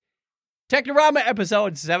Technorama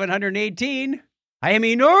episode 718. I am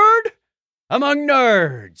a nerd among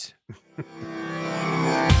nerds.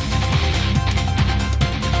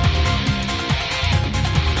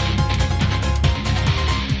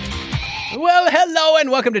 Well, hello and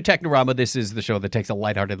welcome to Technorama. This is the show that takes a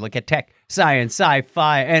lighthearted look at tech, science,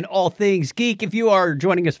 sci-fi, and all things geek. If you are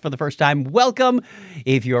joining us for the first time, welcome.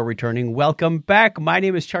 If you are returning, welcome back. My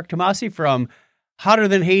name is Chuck Tomasi from hotter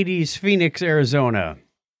than Hades, Phoenix, Arizona.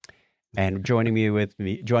 And joining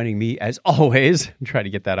me as always, try to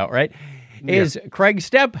get that out right, is Craig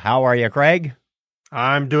Stepp. How are you, Craig?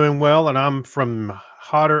 I'm doing well, and I'm from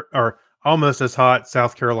hotter or almost as hot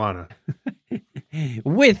South Carolina.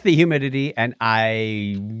 With the humidity, and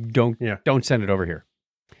I don't send it over here.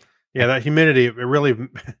 Yeah, that humidity, it really,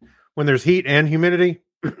 when there's heat and humidity,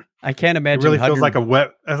 I can't imagine. It really feels like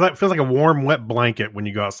a warm, wet blanket when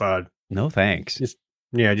you go outside. No thanks.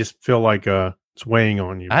 Just feel like it's weighing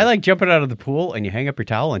on you. I like jumping out of the pool and you hang up your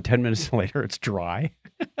towel and 10 minutes later it's dry.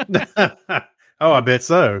 Oh, I bet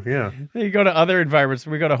so. Yeah. You go to other environments.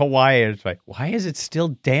 We go to Hawaii and it's like, why is it still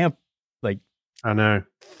damp? Like, I know.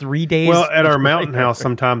 3 days. Well, at our mountain house,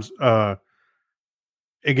 sometimes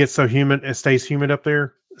it gets so humid, it stays humid up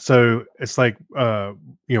there. So it's like,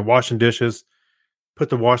 washing dishes, put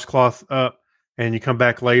the washcloth up, and you come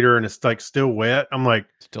back later and it's like still wet. I'm like,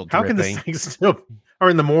 still how can this thing still, or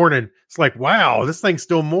in the morning, it's like, wow, this thing's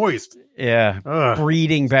still moist. Yeah.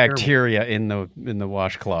 Breeding bacteria terrible. in the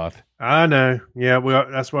washcloth. I know. Yeah.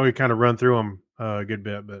 That's why we kind of run through them a good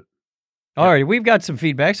bit, but. All right, we've got some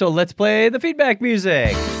feedback, so let's play the feedback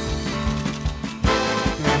music.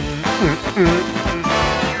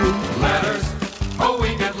 Letters, oh,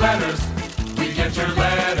 we get letters. We get your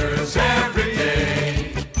letters every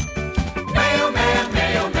day. Mailman,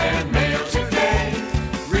 mailman, mail today.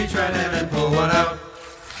 Reach right in and pull one out.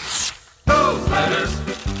 Those letters,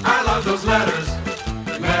 I love those letters.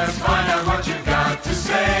 Let's find out what you got to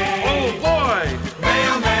say. Oh, boy!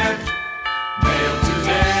 Mailman, mail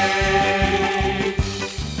today.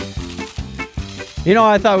 You know,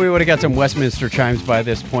 I thought we would have got some Westminster chimes by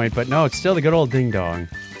this point, but no, it's still the good old ding-dong.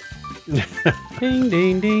 Ding,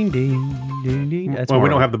 ding, ding, ding, ding, ding. That's well, we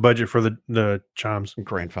don't have the budget for the chimes.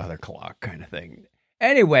 Grandfather clock kind of thing.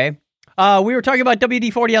 Anyway, we were talking about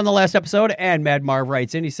WD-40 on the last episode, and Mad Marv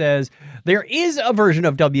writes in, he says, there is a version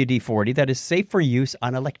of WD-40 that is safe for use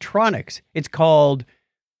on electronics. It's called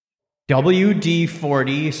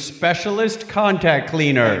WD-40 Specialist Contact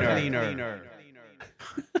Cleaner.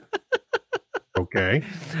 Okay.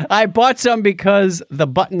 I bought some because the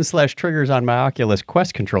button/triggers on my Oculus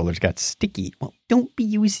Quest controllers got sticky. Well, don't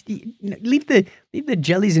be leave the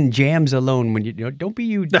jellies and jams alone when don't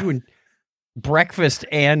be doing breakfast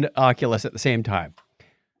and Oculus at the same time.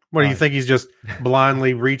 What do you think? He's just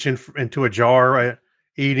blindly reaching into a jar,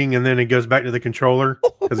 eating, and then he goes back to the controller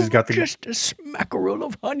because he's got just a smackerel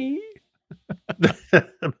of honey.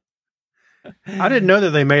 I didn't know that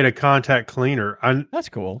they made a contact cleaner. That's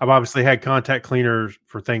cool. I've obviously had contact cleaners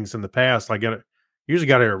for things in the past. Usually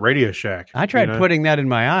got it at Radio Shack. I tried putting that in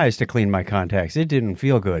my eyes to clean my contacts. It didn't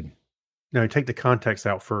feel good. No, take the contacts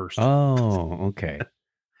out first. Oh, okay.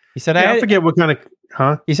 He said, I forget what kind of,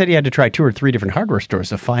 He said he had to try 2 or 3 different hardware stores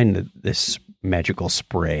to find this magical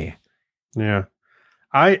spray. Yeah.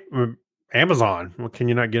 Amazon. Well, can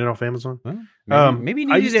you not get it off Amazon? Well, maybe you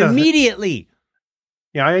need it immediately.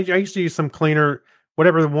 Yeah, I used to use some cleaner,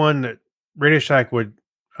 whatever the one that Radio Shack would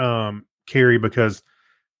carry, because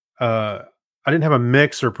I didn't have a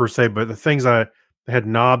mixer per se, but the things I had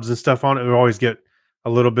knobs and stuff on it would always get a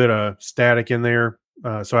little bit of static in there.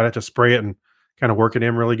 So I'd have to spray it and kind of work it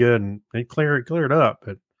in really good and clear it up.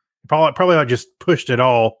 But probably I just pushed it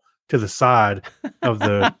all to the side of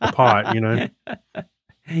the pot,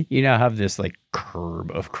 You now have this like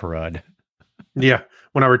curb of crud. Yeah.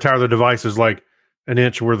 When I retire, the device is like an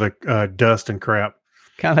inch worth of dust and crap.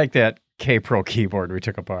 Kind of like that K-Pro keyboard we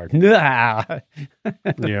took apart. Yeah.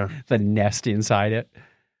 The nest inside it.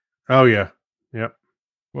 Oh, yeah. Yep.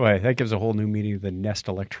 Boy, that gives a whole new meaning to the Nest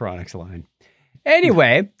Electronics line.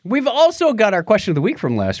 Anyway, we've also got our question of the week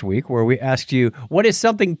from last week, where we asked you, what is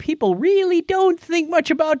something people really don't think much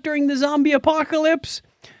about during the zombie apocalypse?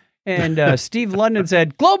 And Steve London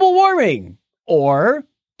said, global warming. Or,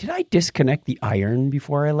 did I disconnect the iron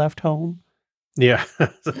before I left home? Yeah.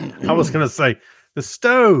 I was going to say, the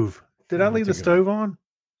stove. Did I leave the stove on?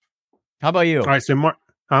 How about you? All right, so Mark,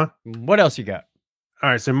 What else you got?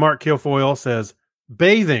 All right, so Mark Kilfoyle says,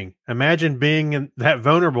 bathing. Imagine being that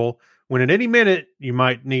vulnerable when at any minute you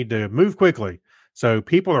might need to move quickly. So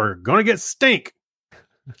people are going to get stink.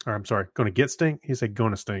 Or I'm sorry, going to get stink? He said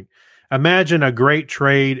going to stink. Imagine a great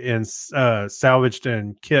trade in salvaged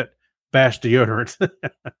and kit Bash deodorant.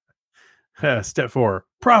 Step 4,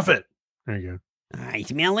 profit. There you I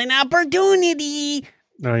smell an opportunity.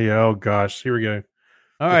 go. Oh yeah. Oh gosh. Here we go.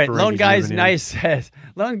 All right, Ferengi's Lone Guy's moving in. Nice says,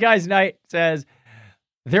 Lone Guy's Night says,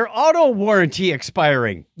 their auto warranty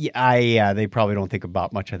expiring. Yeah, they probably don't think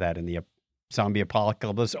about much of that in the zombie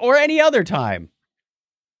apocalypse or any other time.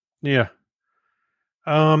 Yeah.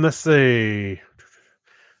 Let's see.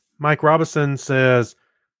 Mike Robinson says,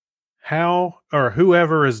 how or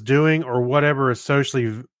whoever is doing or whatever is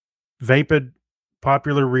socially vapid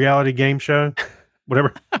popular reality game show,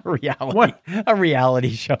 whatever. A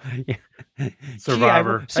reality show. Yeah.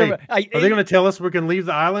 Survivor. Gee, Are they going to tell us we can leave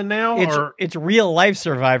the island now? It's real life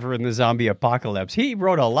Survivor in the zombie apocalypse. He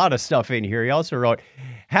wrote a lot of stuff in here. He also wrote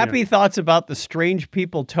happy thoughts about the strange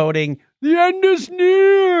people toting the end is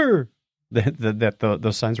near.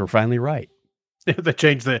 Those signs were finally right. They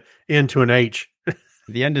changed the N to an H.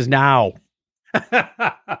 The end is now.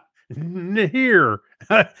 Here.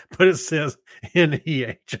 But it says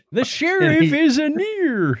N-E-H. The sheriff is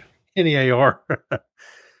near. N-E-A-R.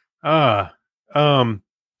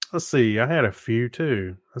 Let's see. I had a few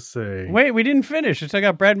too. Let's see. Wait, we didn't finish. I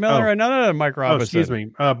got Brad Miller and another Mike Robinson. Excuse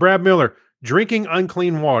me. Brad Miller, drinking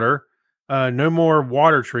unclean water, no more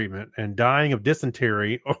water treatment, and dying of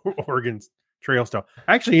dysentery, Oregon Trail style.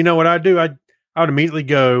 Actually, you know what I'd do? I would immediately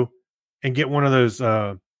go and get one of those,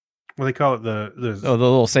 what do they call it? The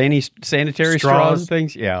little sanitary straws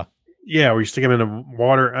things? Yeah. Yeah, where you stick them in the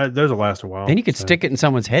water. Those will last a while. Then you could stick it in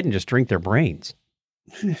someone's head and just drink their brains.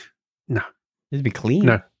 No. It'd be clean.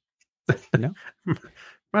 No. No?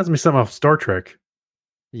 Reminds me of something off Star Trek.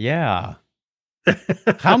 Yeah.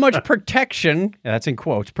 How much protection, that's in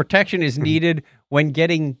quotes, protection is needed when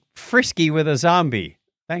getting frisky with a zombie?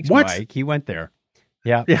 Thanks, What? Mike. He went there.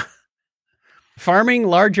 Yeah. Yeah. Farming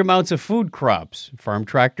large amounts of food crops. Farm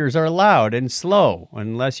tractors are loud and slow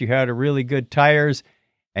unless you had a really good tires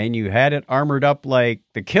and you had it armored up like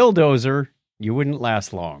the Killdozer, you wouldn't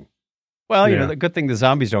last long. Well, you know, the good thing the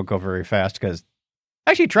zombies don't go very fast because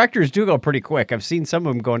actually tractors do go pretty quick. I've seen some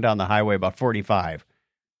of them going down the highway about 45.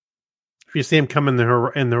 If you see them come in the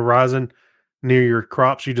horizon near your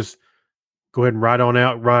crops, you just go ahead and ride on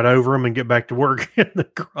out, ride over them, and get back to work in the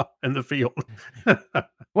crop in the field.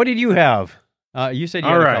 What did you have? You said you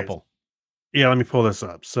had a couple. Yeah, let me pull this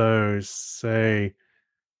up. So say,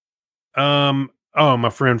 my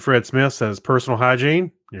friend Fred Smith says personal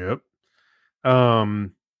hygiene. Yep.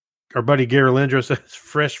 Our buddy Gary Lindro says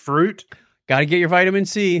fresh fruit. Got to get your vitamin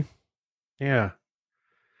C. Yeah.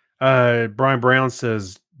 Brian Brown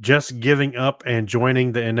says just giving up and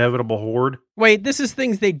joining the inevitable horde. Wait, this is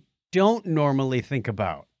things they don't normally think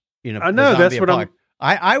about. You know, I know that's what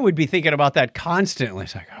I would be thinking about that constantly.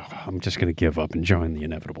 It's like, oh, I'm just going to give up and join the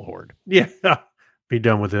inevitable horde. Yeah, be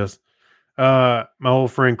done with this. My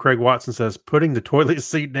old friend Craig Watson says putting the toilet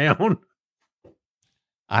seat down.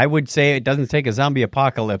 I would say it doesn't take a zombie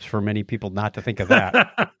apocalypse for many people not to think of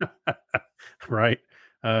that. Right.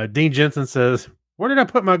 Dean Jensen says, where did I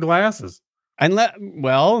put my glasses?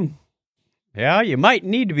 Well, yeah, you might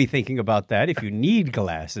need to be thinking about that if you need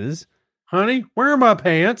glasses. Honey, where are my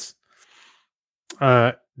pants?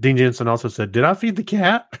 Dean Jensen also said, did I feed the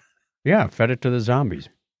cat? Yeah, fed it to the zombies.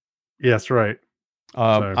 Yes, right.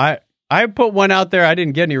 I put one out there. I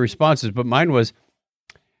didn't get any responses, but mine was,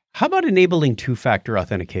 how about enabling two-factor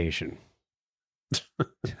authentication?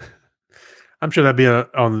 I'm sure that'd be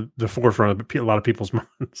on the forefront of a lot of people's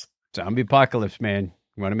minds. Zombie apocalypse, man.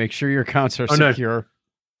 You want to make sure your accounts are secure.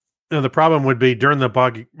 No, the problem would be during the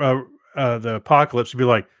apocalypse, you'd be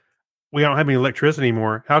like, we don't have any electricity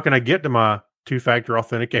anymore. How can I get to my two-factor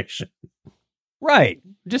authentication? Right.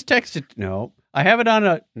 Just text it. No. I have it on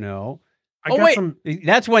a... No.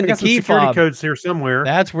 That's when the key security fob... codes here somewhere.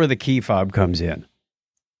 That's where the key fob comes in.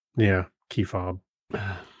 Yeah, key fob.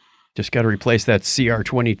 Just got to replace that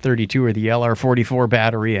CR2032 or the LR44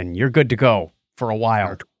 battery, and you're good to go for a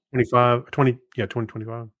while.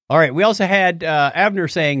 2025. All right. We also had Abner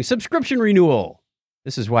saying subscription renewal.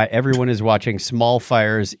 This is why everyone is watching small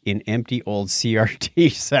fires in empty old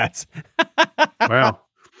CRT sets. Wow.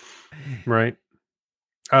 Right.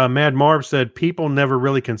 Mad Marv said people never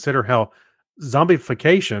really consider how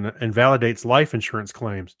zombification invalidates life insurance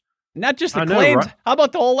claims. Not just the claims. Right? How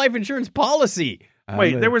about the whole life insurance policy?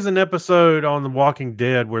 Wait, there was an episode on The Walking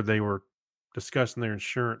Dead where they were discussing their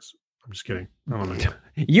insurance. I'm just kidding. I don't know.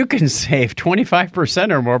 You can save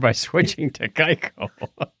 25% or more by switching to Geico.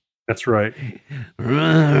 That's right. In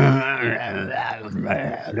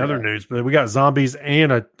other news, but we got zombies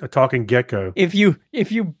and a talking gecko. If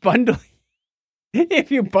you bundle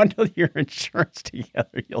your insurance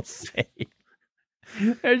together, you'll save.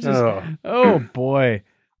 There's just, oh boy.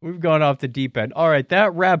 We've gone off the deep end. All right,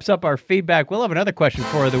 that wraps up our feedback. We'll have another question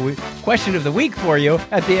question of the week for you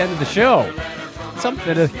at the end of the show.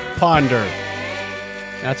 Something to ponder.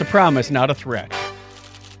 That's a promise, not a threat.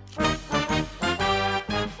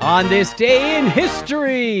 On this day in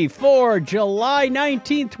history, for July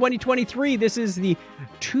 19th, 2023, this is the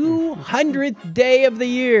 200th day of the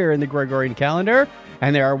year in the Gregorian calendar,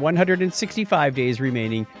 and there are 165 days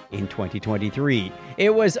remaining in 2023.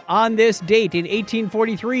 It was on this date in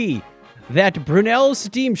 1843 that Brunel's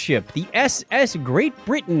steamship, the SS Great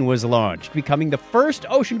Britain, was launched, becoming the first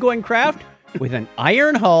ocean-going craft with an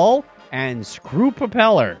iron hull and screw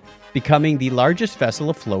propeller, becoming the largest vessel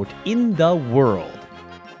afloat in the world.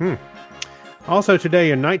 Also today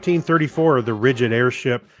in 1934, the rigid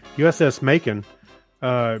airship USS Macon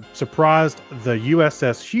surprised the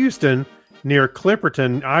USS Houston near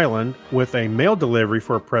Clipperton Island with a mail delivery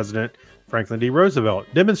for President Franklin D. Roosevelt,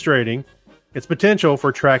 demonstrating its potential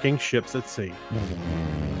for tracking ships at sea.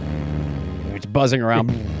 It's buzzing around.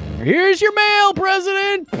 Here's your mail,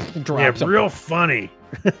 President! Drops real funny.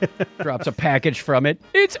 drops a package from it.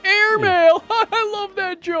 It's airmail! I love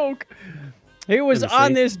that joke. It was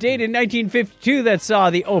on this date in 1952 that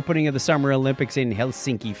saw the opening of the Summer Olympics in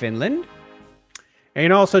Helsinki, Finland.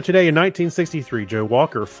 And also today in 1963, Joe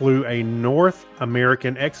Walker flew a North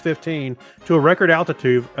American X-15 to a record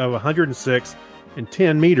altitude of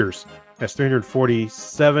 106.10 meters. That's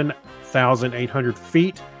 347,800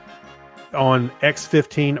 feet on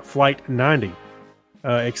X-15 Flight 90.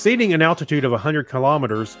 Exceeding an altitude of 100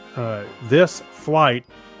 kilometers, this flight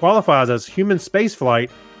qualifies as human space flight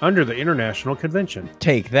under the International Convention.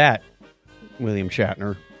 Take that, William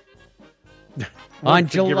Shatner. On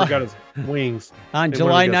July, got his wings. On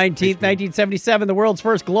July 19th, 1977, the world's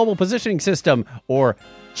first global positioning system, or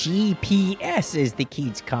GPS as the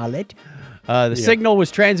kids call it. The signal was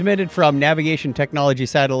transmitted from Navigation Technology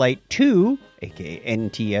Satellite 2, aka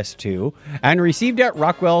NTS-2, and received at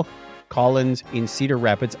Rockwell Collins in Cedar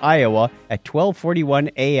Rapids, Iowa at 12:41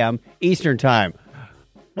 a.m. Eastern Time.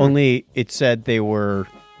 Only it said they were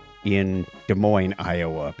in Des Moines,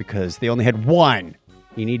 Iowa, because they only had one.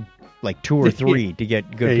 You need like two or three to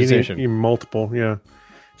get good position. You need multiple, yeah.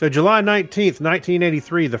 So July 19th,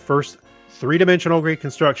 1983, the first three-dimensional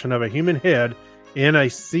reconstruction of a human head in a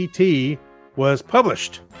CT was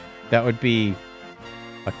published. That would be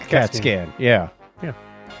a CAT scan. Yeah. Yeah.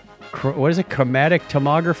 What is it? Chromatic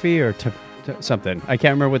tomography or something. I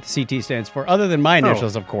can't remember what the CT stands for, other than my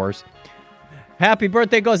initials, of course. Happy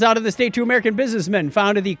birthday goes out of this state to American businessman,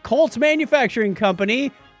 founded the Colts Manufacturing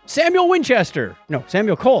Company, Samuel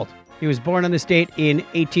Colt. He was born on this date in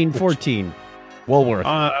 1814. Woolworth.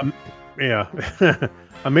 Yeah.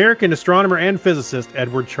 American astronomer and physicist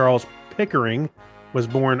Edward Charles Pickering was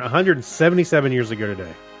born 177 years ago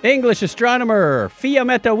today. English astronomer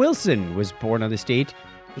Fiametta Wilson was born on this date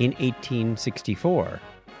in 1864.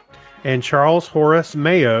 And Charles Horace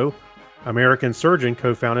Mayo, American surgeon,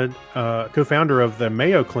 co-founder of the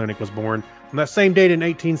Mayo Clinic, was born on that same date in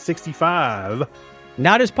 1865.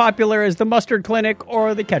 Not as popular as the Mustard Clinic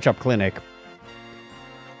or the Ketchup Clinic.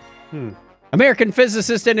 American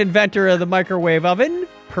physicist and inventor of the microwave oven,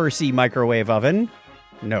 Percy Microwave Oven.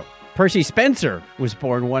 No, Percy Spencer was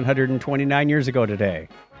born 129 years ago today.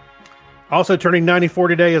 Also turning 94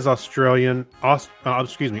 today is Austrian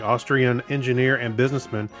engineer and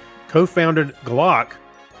businessman, co-founded Glock,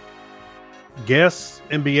 Guess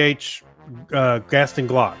MBH, Gaston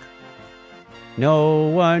Glock. No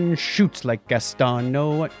one shoots like Gaston.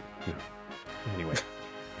 No one. No. Anyway,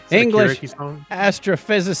 English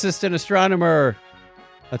astrophysicist and astronomer.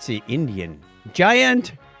 Let's see, Indian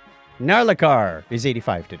giant Narlikar is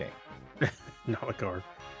 85 today. Narlikar.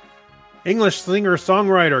 English singer,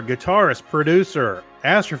 songwriter, guitarist, producer,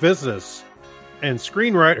 astrophysicist, and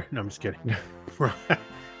screenwriter. No, I'm just kidding.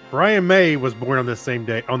 Brian May was born on this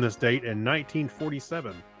date in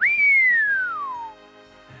 1947.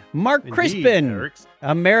 Mark Crispin,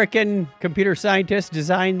 American computer scientist,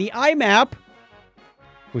 designed the iMap,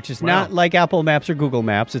 which is not like Apple Maps or Google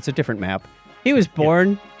Maps. It's a different map. He was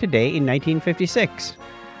born today in 1956.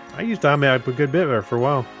 I used iMap a good bit there for a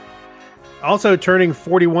while. Also turning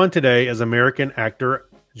 41 today is American actor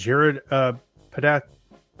Jared Padalecki.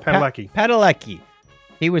 Padalecki.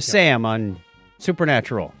 He was Sam on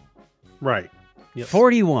Supernatural. Right. Yes.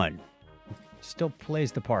 41. Still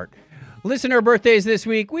plays the part. Listener birthdays this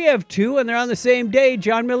week. We have two, and they're on the same day.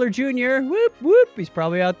 John Miller Jr. Whoop, whoop. He's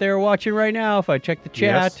probably out there watching right now if I check the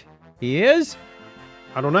chat. Yes. He is?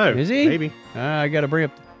 I don't know. Is he? Maybe. I got to bring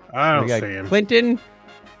up... I don't see him. Clinton,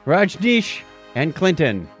 Rajneesh, and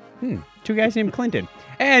Clinton. Two guys named Clinton.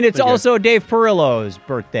 And it's also Dave Perillo's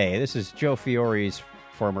birthday. This is Joe Fiore's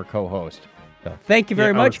former co-host. So thank you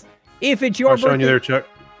very Yeah, I much. If it's your I was showing birthday, you there, Chuck.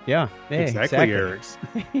 yeah, hey, Exactly, Eric's.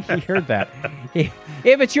 you heard that.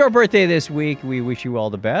 If it's your birthday this week, we wish you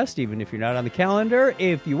all the best, even if you're not on the calendar.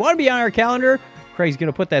 If you want to be on our calendar, Craig's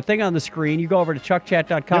going to put that thing on the screen. You go over to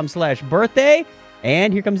chuckchat.com/birthday,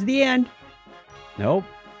 and here comes the end. Nope.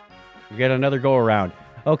 We got another go around.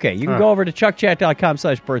 Okay, you can go over to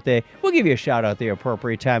chuckchat.com/birthday. We'll give you a shout out the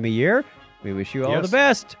appropriate time of year. We wish you all the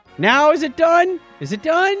best. Now, is it done? Is it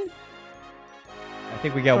done? I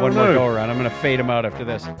think we got one more go around. I'm going to fade him out after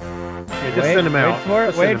this. Yeah, just send him out. Wait for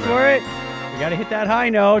it. Wait for it. You got to hit that high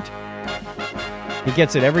note. He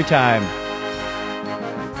gets it every time.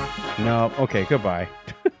 No. Okay, goodbye.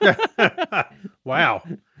 Wow.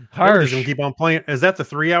 Harsh. Just gonna keep on playing. Is that the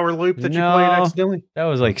 3-hour loop that you No. played accidentally? That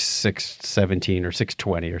was like 6:17 or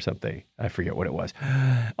 6:20 or something. I forget what it was.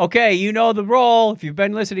 Okay, you know the role. If you've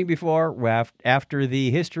been listening before, after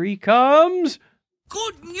the history comes...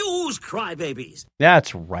 Good news, crybabies.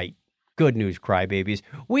 That's right. Good news, crybabies.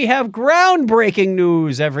 We have groundbreaking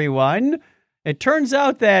news, everyone. It turns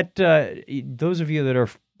out that those of you that are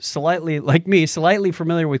slightly, like me, slightly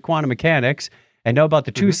familiar with quantum mechanics and know about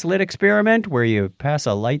the two-slit experiment where you pass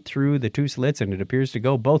a light through the two slits and it appears to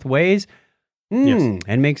go both ways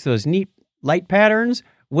and makes those neat light patterns.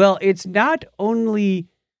 Well, it's not only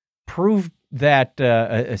proved that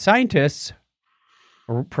scientists,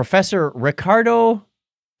 Professor Riccardo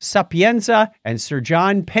Sapienza and Sir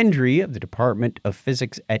John Pendry of the Department of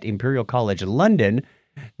Physics at Imperial College London,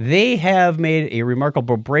 they have made a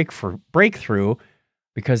remarkable breakthrough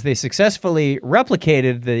because they successfully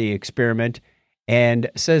replicated the experiment and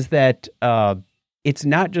says that it's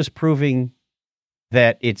not just proving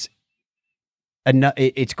that it's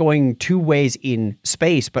going two ways in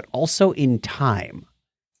space, but also in time.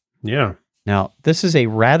 Yeah. Now, this is a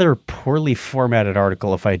rather poorly formatted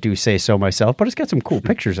article, if I do say so myself, but it's got some cool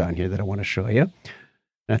pictures on here that I want to show you. And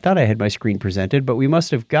I thought I had my screen presented, but we must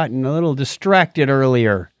have gotten a little distracted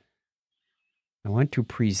earlier. I want to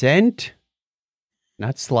present,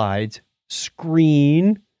 not slides,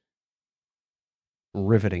 screen.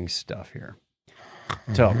 Riveting stuff here.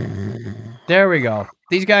 So, there we go.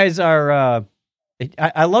 These guys are,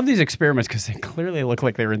 I love these experiments because they clearly look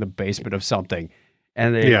like they're in the basement of something.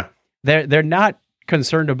 And they're not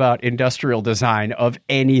concerned about industrial design of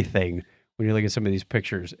anything. When you look at some of these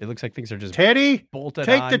pictures, it looks like things are just Teddy, bolted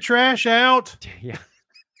take on. the trash out. Yeah.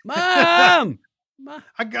 Mom!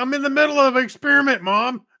 I'm in the middle of an experiment,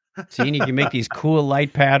 Mom. See, and you can make these cool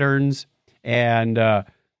light patterns and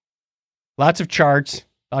lots of charts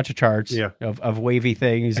of wavy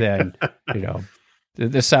things. And,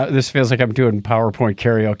 this feels like I'm doing PowerPoint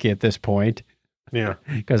karaoke at this point. Yeah.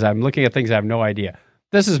 Because I'm looking at things I have no idea.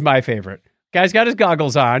 This is my favorite. Guy's got his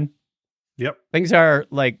goggles on. Yep. Things are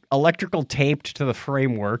like electrical taped to the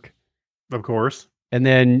framework. Of course. And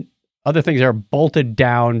then other things are bolted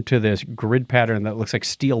down to this grid pattern that looks like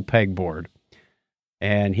steel pegboard.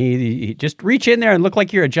 And he just reach in there and look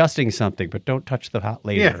like you're adjusting something, but don't touch the hot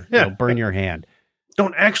laser. Yeah. It'll burn your hand.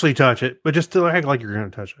 Don't actually touch it, but just still act like you're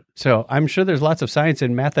going to touch it. So I'm sure there's lots of science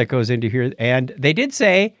and math that goes into here. And they did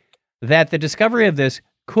say that the discovery of this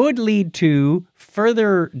could lead to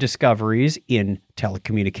further discoveries in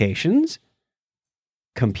telecommunications,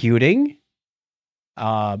 computing,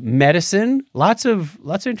 medicine, lots of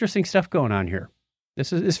interesting stuff going on here.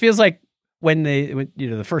 This feels like when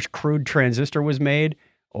the first crude transistor was made,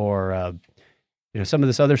 or some of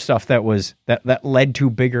this other stuff that led to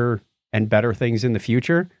bigger and better things in the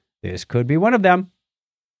future. This could be one of them.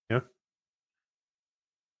 Yeah.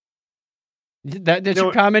 That's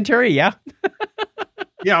your commentary, yeah.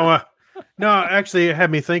 Yeah, well, no, actually, it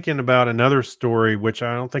had me thinking about another story, which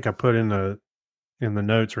I don't think I put in the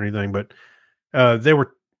notes or anything, but there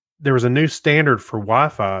was a new standard for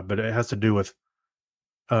Wi-Fi, but it has to do with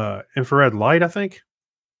infrared light, I think.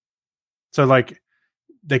 So, like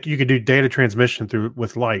you could do data transmission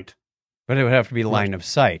with light, but it would have to be line of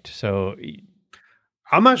sight. So,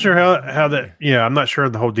 I'm not sure how that. Yeah, I'm not sure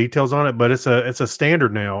of the whole details on it, but it's a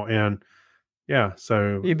standard now, and. Yeah,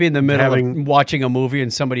 so you'd be in the middle of watching a movie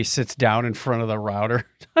and somebody sits down in front of the router.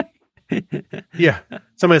 Yeah,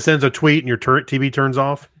 somebody sends a tweet and your TV turns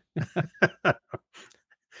off. But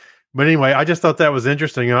anyway, I just thought that was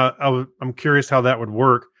interesting. I'm curious how that would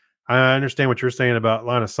work. I understand what you're saying about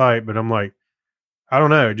line of sight, but I'm like, I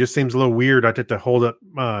don't know. It just seems a little weird. I'd have to hold up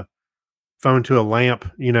my phone to a lamp,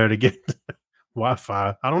 to get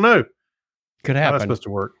Wi-Fi. I don't know. Could happen. How that's supposed to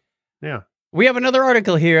work. Yeah. We have another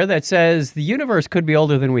article here that says the universe could be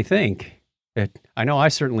older than we think. I know I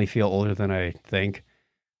certainly feel older than I think.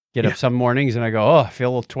 Get up some mornings and I go, I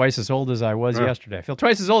feel twice as old as I was yesterday. I feel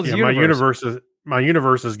twice as old as the universe. My my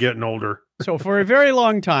universe is getting older. So for a very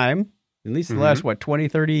long time, at least the last, 20,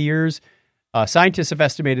 30 years, scientists have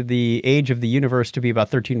estimated the age of the universe to be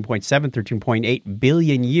about 13.7, 13.8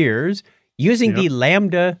 billion years using the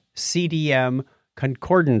Lambda CDM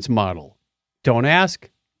concordance model. Don't ask.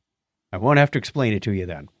 I won't have to explain it to you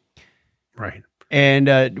then. Right.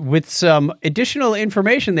 And with some additional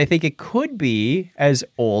information, they think it could be as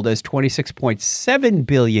old as 26.7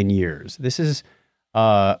 billion years. This is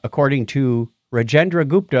according to Rajendra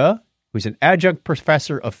Gupta, who's an adjunct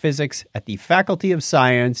professor of physics at the Faculty of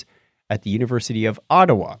Science at the University of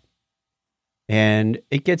Ottawa. And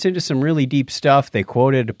it gets into some really deep stuff. They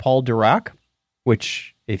quoted Paul Dirac,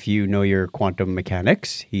 which, if you know your quantum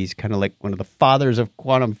mechanics, he's kind of like one of the fathers of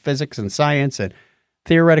quantum physics and science and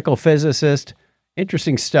theoretical physicist.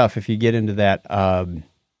 Interesting stuff if you get into that.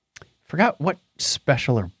 Forgot what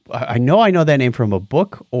special, or I know that name from a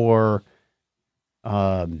book or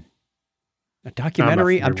a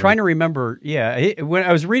documentary. I'm trying to remember. Yeah, when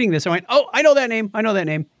I was reading this, I went, "Oh, I know that name. I know that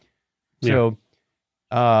name." So,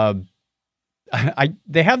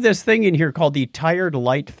 they have this thing in here called the tired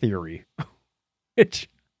light theory, which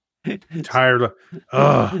Tired.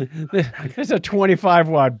 it's a 25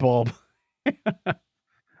 watt bulb.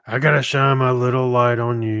 I gotta shine my little light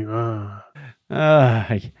on you.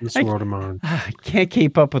 This world of mine. I can't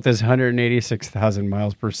keep up with this 186,000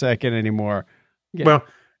 miles per second anymore. Yeah. Well,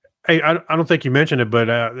 hey, I don't think you mentioned it, but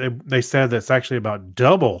they said that's actually about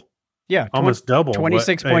double. Yeah, almost double.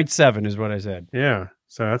 26.7 is what I said. Yeah,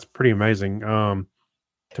 so that's pretty amazing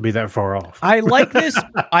to be that far off. I like this.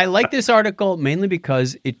 I like this article mainly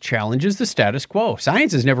because it challenges the status quo.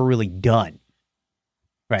 Science is never really done.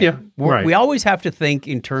 Right. Yeah, right. We always have to think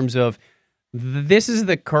in terms of this is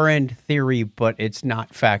the current theory, but it's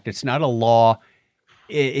not fact. It's not a law.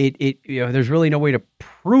 There's really no way to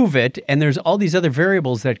prove it, and there's all these other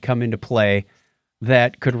variables that come into play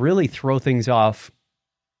that could really throw things off.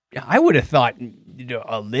 I would have thought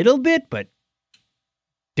a little bit, but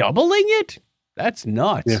doubling it? That's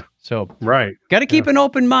nuts. Yeah. So right. Got to keep an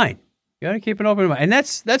open mind. And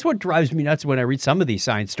that's what drives me nuts when I read some of these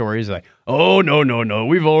science stories. Like, oh, no,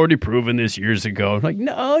 we've already proven this years ago. I'm like,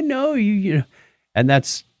 no, you know. And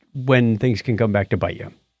that's when things can come back to bite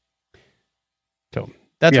you. So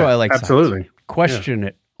that's why I like absolutely. Science. Question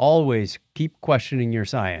it. Always keep questioning your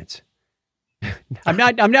science. I'm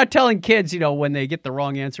not telling kids, when they get the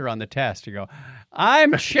wrong answer on the test, you go,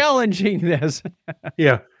 I'm challenging this.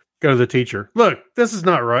 Yeah. Go to the teacher. Look, this is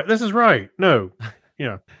not right. This is right. No.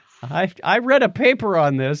 Yeah. I read a paper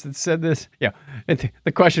on this that said this. Yeah.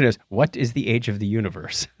 The question is, what is the age of the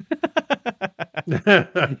universe?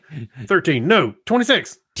 13. No.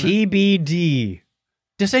 26. TBD.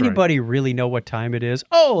 Does anybody really know what time it is?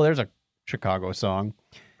 Oh, there's a Chicago song.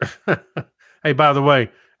 Hey, by the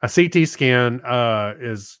way, a CT scan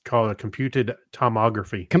is called a computed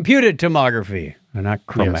tomography. Computed tomography, not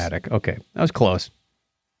chromatic. Yes. Okay, that was close.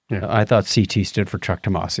 Yeah. I thought CT stood for Chuck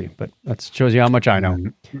Tomasi, but that shows you how much I know.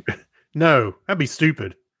 No, that'd be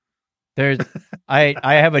stupid. I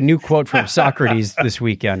have a new quote from Socrates this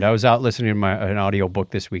weekend. I was out listening to an audio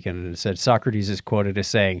book this weekend, and it said Socrates is quoted as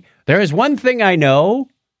saying, "There is one thing I know,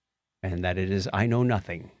 and that it is I know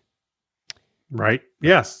nothing." Right.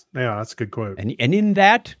 Yes. Yeah, that's a good quote. And in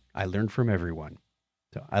that, I learned from everyone.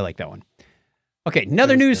 So I like that one. Okay,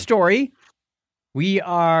 another news story. We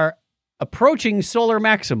are approaching solar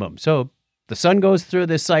maximum. So the sun goes through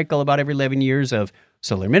this cycle about every 11 years of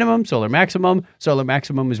solar minimum, solar maximum. Solar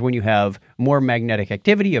maximum is when you have more magnetic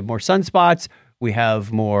activity, you have more sunspots, we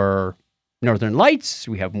have more northern lights,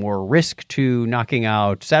 we have more risk to knocking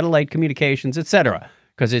out satellite communications, etc.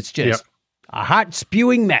 Because it's just a hot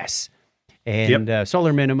spewing mess. And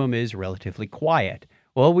solar minimum is relatively quiet.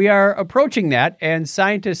 Well, we are approaching that, and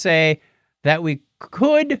scientists say that we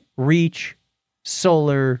could reach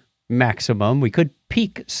solar maximum. We could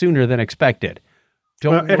peak sooner than expected.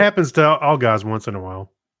 It happens to all guys once in a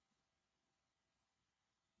while.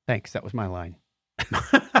 Thanks. That was my line.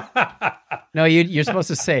 No, you're supposed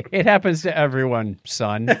to say, it happens to everyone,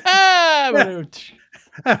 son.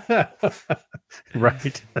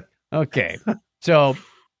 Right. Okay. So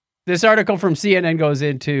this article from CNN goes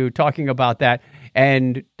into talking about that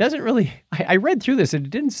and doesn't really, I read through this and it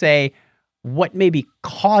didn't say what may be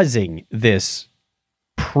causing this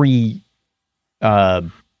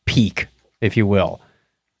peak, if you will.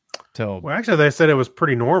 So, well, actually, they said it was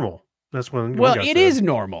pretty normal. That's when. Well, it is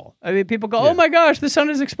normal. I mean, people go, "Oh my gosh, the sun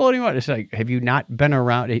is exploding!" It's like, have you not been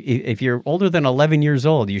around? If you're older than 11 years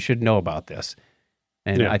old, you should know about this.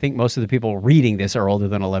 And I think most of the people reading this are older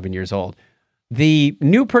than 11 years old. The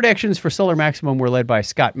new predictions for solar maximum were led by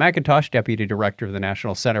Scott McIntosh, Deputy Director of the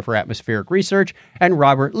National Center for Atmospheric Research, and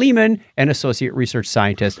Robert Lehman, an Associate Research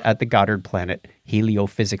Scientist at the Goddard Planet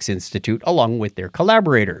Heliophysics Institute, along with their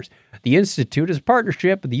collaborators. The Institute is a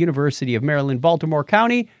partnership with the University of Maryland, Baltimore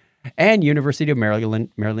County, and University of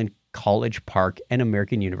Maryland College Park, and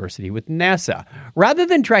American University with NASA. Rather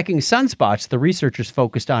than tracking sunspots, the researchers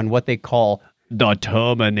focused on what they call the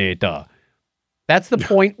terminator. That's the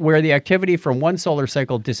point where the activity from one solar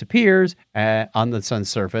cycle disappears on the sun's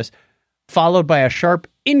surface, followed by a sharp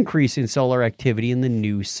increase in solar activity in the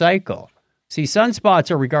new cycle. See,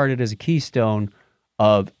 sunspots are regarded as a keystone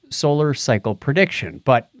of solar cycle prediction,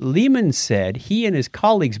 but Lehman said he and his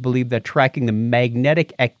colleagues believe that tracking the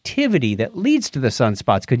magnetic activity that leads to the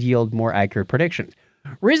sunspots could yield more accurate predictions.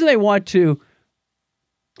 The reason they want to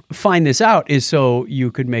find this out is so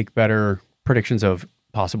you could make better predictions of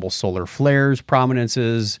possible solar flares,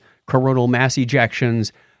 prominences, coronal mass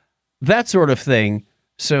ejections, that sort of thing,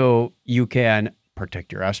 so you can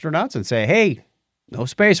protect your astronauts and say, hey, no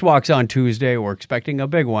spacewalks on Tuesday, we're expecting a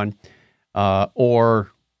big one,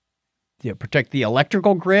 or protect the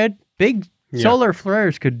electrical grid. Big solar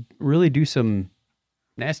flares could really do some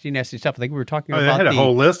nasty stuff. I think we were talking about they had a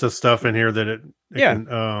whole list of stuff in here that it can,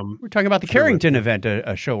 we were talking about the Carrington event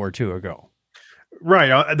a show or two ago.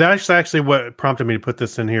 Right. That's actually what prompted me to put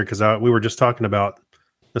this in here, because we were just talking about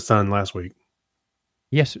the sun last week.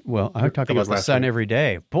 Yes. Well, I talk about the sun every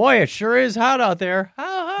day. Boy, it sure is hot out there.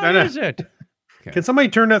 How hot is it? Okay. Can somebody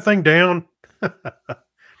turn that thing down?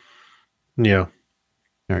 Yeah. All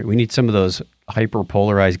right. We need some of those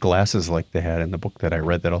hyperpolarized glasses like they had in the book that I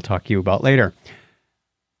read that I'll talk to you about later.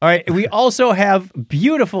 All right. We also have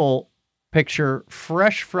beautiful picture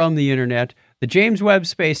fresh from the internet. The James Webb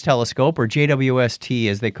Space Telescope, or JWST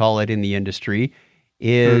as they call it in the industry,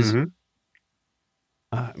 is... man,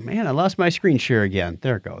 I lost my screen share again.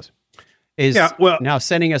 There it goes. Now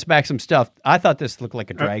sending us back some stuff. I thought this looked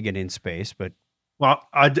like a dragon in space, but... Well,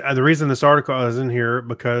 the reason this article is in here,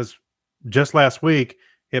 because just last week,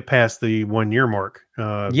 it passed the 1 year mark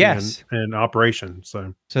in operation.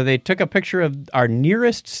 So they took a picture of our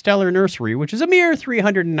nearest stellar nursery, which is a mere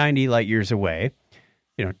 390 light years away,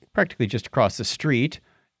 practically just across the street,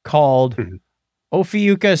 called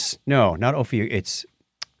Ophiuchus. No, not Ophiuchus. It's,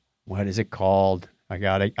 what is it called? I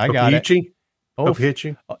got it. Ophiuchi?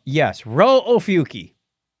 Yes, Rho Ophiuchi.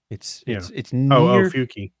 It's near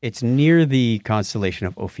Ophiuchi. It's near the constellation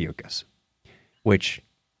of Ophiuchus, which,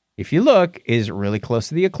 if you look, is really close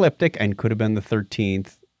to the ecliptic and could have been the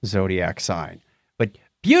 13th zodiac sign. But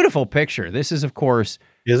beautiful picture. This is, of course,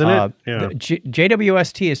 isn't it? Yeah.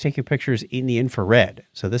 JWST is taking pictures in the infrared.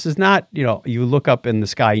 So this is not, you look up in the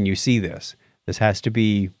sky and you see this. This has to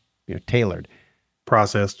be tailored.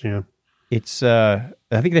 Processed, yeah. It's, I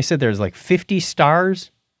think they said there's like 50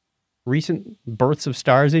 stars, recent births of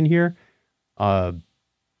stars in here.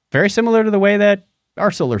 Very similar to the way that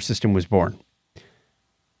our solar system was born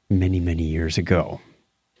many, many years ago.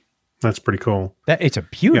 That's pretty cool. It's a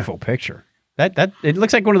beautiful picture. That it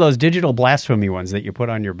looks like one of those digital blasphemy ones that you put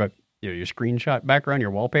on your screenshot background,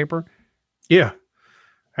 your wallpaper. Yeah,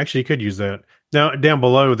 actually, you could use that. Now, down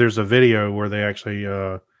below, there's a video where they actually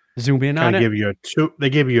zoom in on it. They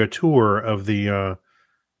give you a tour of the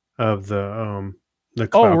cloud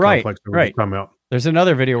complex. Right. Come out. There's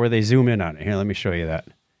another video where they zoom in on it. Here, let me show you that.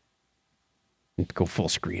 Go full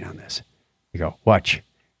screen on this. You go, watch.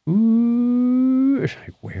 Ooh,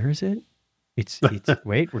 where is it? It's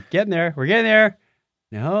wait, we're getting there.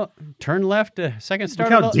 No, turn left to second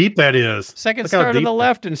start. Look how deep that is. Second start to the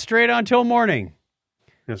left and straight on till morning.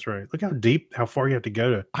 That's right. Look how far you have to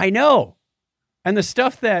go to. I know. And the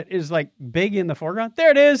stuff that is like big in the foreground,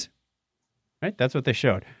 there it is. Right? That's what they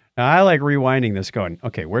showed. Now I like rewinding this going,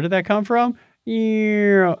 okay, where did that come from?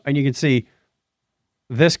 And you can see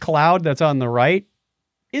this cloud that's on the right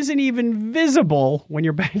isn't even visible when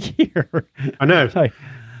you're back here. I know.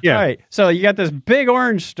 Yeah. All right. So you got this big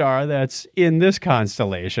orange star that's in this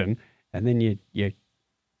constellation, and then you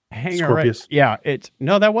hang Scorpius. Right. Yeah.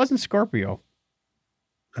 That wasn't Scorpio.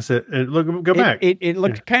 I said, go back. It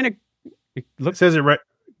looked kind of. It says it right.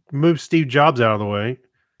 Move Steve Jobs out of the way.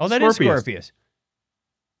 Oh, that is Scorpius.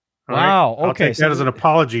 All wow. Right. I'll take that as an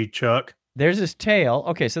apology, Chuck. There's his tail.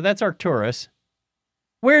 Okay, so that's Arcturus.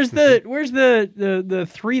 Where's the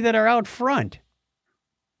three that are out front?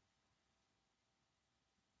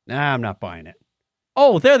 Nah, I'm not buying it.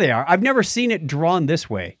 Oh, there they are. I've never seen it drawn this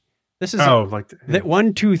way. This is that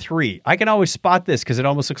 1, 2, 3. I can always spot this because it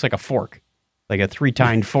almost looks like a fork, like a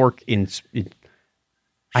 3-tined fork.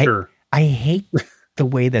 Sure. I hate the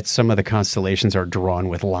way that some of the constellations are drawn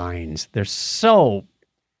with lines. They're so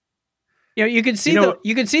You know, you can see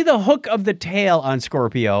you can see the hook of the tail on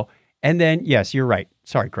Scorpio, and then yes, you're right.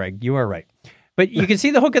 Sorry, Craig, you are right. But you can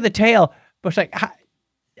see the hook of the tail, but it's like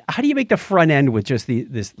how do you make the front end with just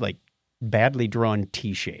this like badly drawn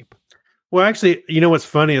T shape? Well, actually, you know what's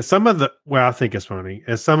funny is I think it's funny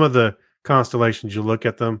is some of the constellations, you look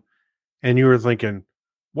at them and you were thinking,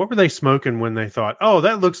 what were they smoking when they thought, oh,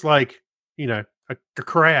 that looks like, you know, a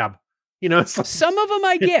crab, you know, it's like, Some of them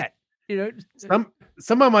I get, you know,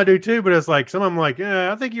 some of them I do too, but it's like, some of them like,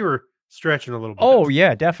 I think you were stretching a little bit. oh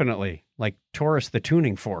yeah, definitely. Like Taurus the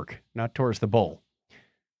tuning fork, not Taurus the bull.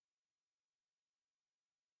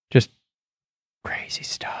 Just crazy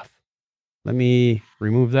stuff. Let me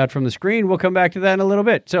remove that from the screen. We'll come back to that in a little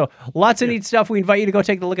bit. So lots of neat stuff. We invite you to go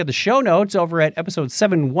take a look at the show notes over at episode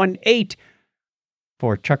 718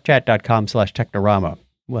 for chuckchat.com/technorama.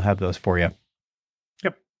 We'll have those for you.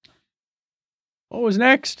 Yep. What was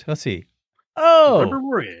next? Let's see. Oh, Rubber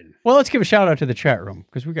Red. well, let's give a shout out to the chat room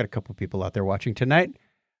because we got a couple people out there watching tonight.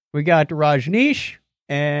 We got Rajneesh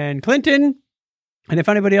and Clinton. And if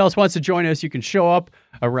anybody else wants to join us, you can show up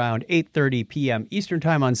around 8:30 p.m. Eastern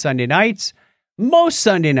time on Sunday nights. Most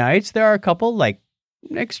Sunday nights, there are a couple, like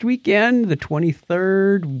next weekend, the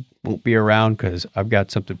 23rd, won't be around because I've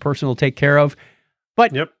got something personal to take care of.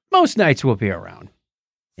 But most nights will be around.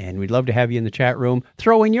 And we'd love to have you in the chat room.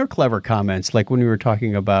 Throw in your clever comments, like when we were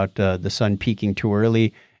talking about the sun peaking too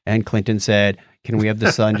early, and Clinton said, can we have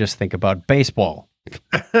the sun just think about baseball?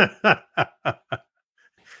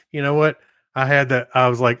 You know what? I had that. I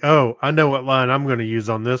was like, oh, I know what line I'm going to use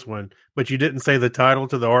on this one, but you didn't say the title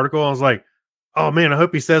to the article. I was like, oh man, I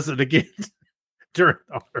hope he says it again during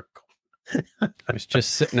the article. It was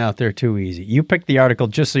just sitting out there too easy. You picked the article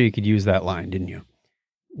just so you could use that line, didn't you?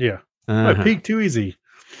 Yeah. Uh-huh. I peaked too easy.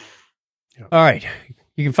 All right.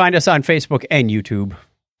 You can find us on Facebook and YouTube.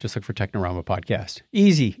 Just look for Technorama Podcast.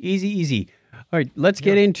 Easy, easy, easy. All right. Let's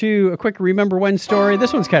get into a quick Remember When story.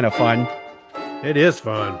 This one's kind of fun. It is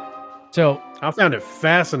fun. So I found it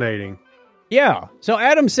fascinating. yeah. So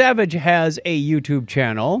Adam Savage has a YouTube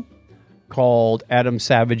channel called Adam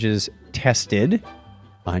Savage's Tested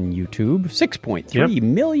on YouTube. 6.3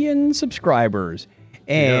 million subscribers.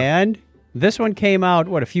 And this one came out,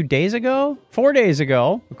 a few days ago? 4 days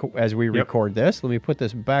ago, as we record this. Let me put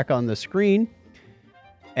this back on the screen.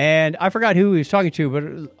 And I forgot who he was talking to,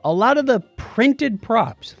 but a lot of the printed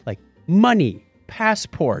props, like money,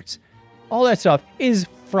 passports, all that stuff is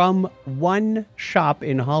from one shop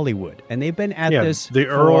in Hollywood. And they've been at this the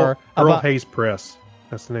Earl Hayes Press.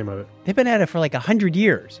 That's the name of it. They've been at it for like 100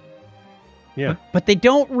 years. Yeah. But they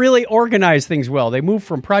don't really organize things well. They move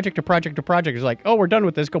from project to project to project. It's like, oh, we're done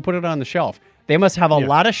with this. Go put it on the shelf. They must have a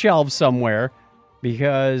lot of shelves somewhere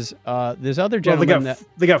because there's other gentlemen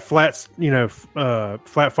they got flats,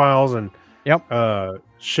 flat files and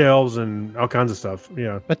shelves and all kinds of stuff.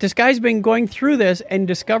 Yeah. But this guy's been going through this and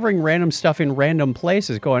discovering random stuff in random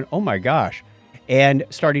places, going, oh my gosh, and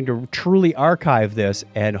starting to truly archive this.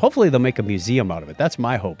 And hopefully they'll make a museum out of it. That's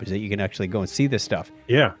my hope, is that you can actually go and see this stuff.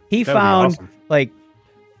 Yeah. He found like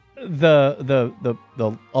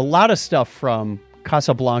a lot of stuff from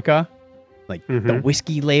Casablanca, like the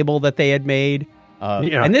whiskey label that they had made.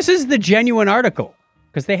 And this is the genuine article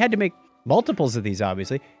because they had to make multiples of these,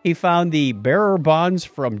 obviously. He found the bearer bonds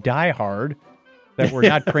from Die Hard that were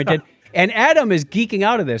not printed. And Adam is geeking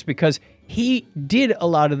out of this because he did a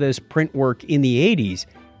lot of this print work in the 80s.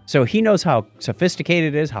 So he knows how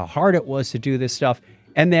sophisticated it is, how hard it was to do this stuff.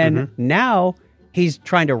 And then now he's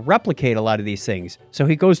trying to replicate a lot of these things. So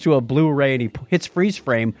he goes to a Blu-ray and he hits freeze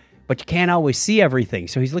frame, but you can't always see everything.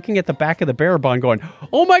 So he's looking at the back of the bearer bond going,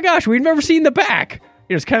 oh my gosh, we've never seen the back.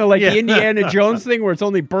 It's kind of like the Indiana Jones thing where it's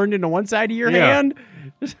only burned into one side of your hand.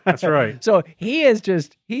 That's right. So he is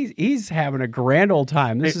just, he's having a grand old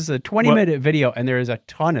time. This is a 20-minute video, and there is a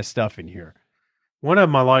ton of stuff in here. One of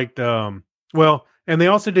them I liked, and they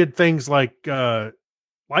also did things like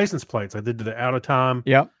license plates. I did the out of time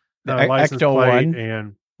license Ecto plate. 1.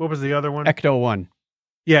 And what was the other one? Ecto 1.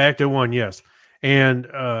 Yeah, Ecto 1, yes. And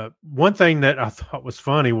one thing that I thought was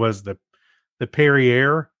funny was the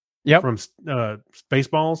Perrier from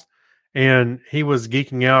Spaceballs. And he was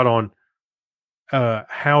geeking out on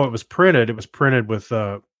how it was printed. It was printed with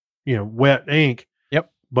wet ink.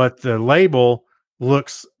 Yep. But the label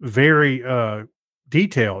looks very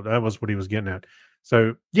detailed. That was what he was getting at.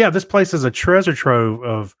 So this place is a treasure trove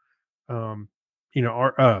of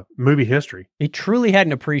our movie history. He truly had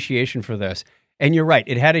an appreciation for this. And you're right,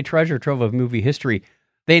 it had a treasure trove of movie history.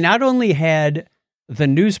 They not only had the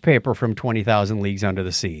newspaper from 20,000 Leagues Under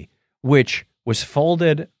the Sea, which was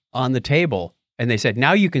folded on the table, and they said,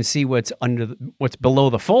 now you can see what's below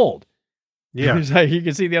the fold. Yeah. It's like you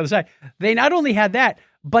can see the other side. They not only had that,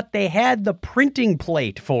 but they had the printing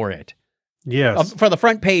plate for it. Yes. For the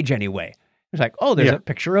front page anyway. It's like, oh, there's Yeah. a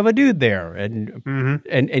picture of a dude there. And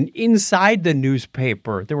and inside the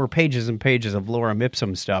newspaper, there were pages and pages of Lorem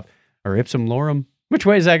Ipsum stuff. Or Ipsum Lorem. Which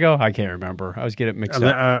way does that go? I can't remember. I always get it mixed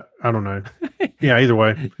up. I don't know. Yeah, either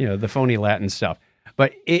way. You know, the phony Latin stuff.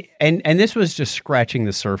 But and this was just scratching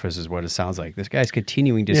the surface is what it sounds like. This guy's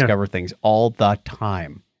continuing to discover things all the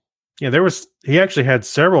time. Yeah, he actually had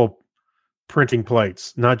several printing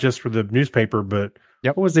plates, not just for the newspaper, but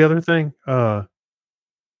Yep. what was the other thing? I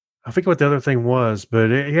forget what the other thing was, but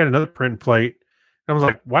he had another print plate. I was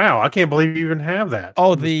like, wow, I can't believe you even have that.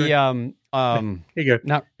 Oh, Here you go.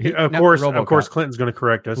 not Of not course, RoboCop. Clinton's going to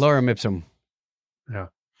correct us. Lorem Ipsum. Yeah.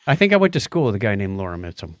 I think I went to school with a guy named Lorem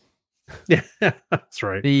Ipsum. Yeah, that's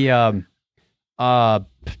right. The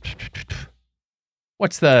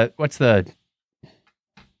what's the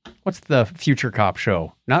Future Cop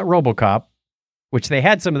show? Not RoboCop, which they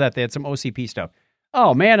had some of that. They had some OCP stuff.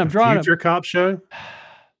 Oh man, I'm drawing Future Cop show.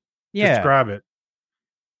 Yeah, Describe it.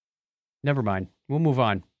 never mind. We'll move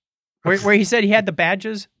on. Where he said he had the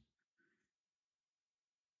badges.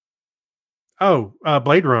 Oh,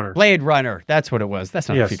 Blade Runner. Blade Runner. That's what it was. That's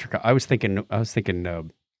not Yes. a Future Cop. I was thinking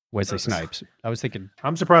Wesley Snipes. I was thinking.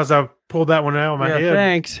 I'm surprised I pulled that one out of my Yeah, head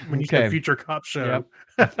thanks. when you Okay. said Future Cop show.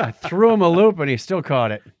 Yep. I threw him a loop and he still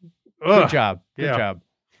caught it. Good Ugh. job. Good yeah. job.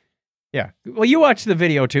 Yeah. Well, you watched the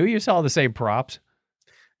video too. You saw the same props.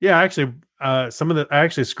 Yeah, actually, I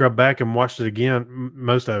actually scrubbed back and watched it again,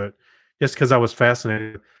 most of it, just because I was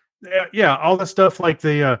fascinated. Yeah, all the stuff like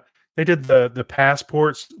they did the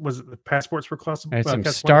passports. Was it the passports for class? And some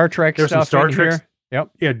Star Trek There's some stuff Star in Trek. here. Yep.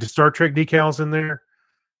 Yeah, the Star Trek decals in there.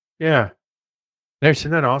 Yeah, There's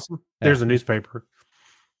isn't that awesome? Yeah. There's a newspaper.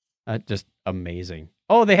 just amazing.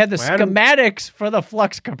 Oh, they had the Well, Adam- schematics for the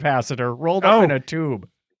flux capacitor rolled up Oh. in a tube.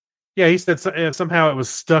 Yeah, he said somehow it was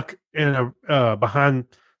stuck in a behind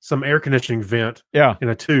some air conditioning vent Yeah. in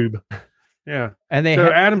a tube. Yeah. And they So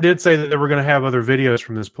had, Adam did say that they were going to have other videos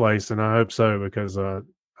from this place, and I hope so because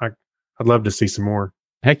I'd love to see some more.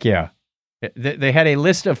 heck yeah. They had a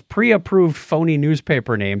list of pre-approved phony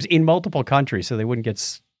newspaper names in multiple countries so they wouldn't get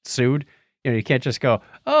sued. You know, you can't just go,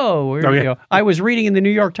 you know, I was reading in the New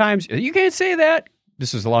York Times. You can't say that.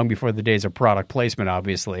 This was long before the days of product placement,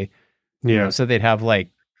 obviously. You Yeah. know, so they'd have like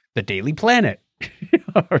the Daily Planet.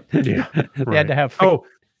 Yeah, They had to have. Oh,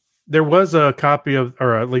 there was a copy of,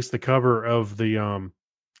 or at least the cover of the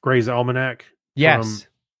Gray's Almanac. yes.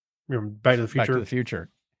 Back to the Back Future. to the Future.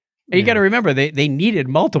 And you got to remember, they needed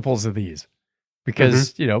multiples of these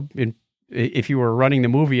because, Mm-hmm. you know, if you were running the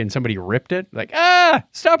movie and somebody ripped it, like,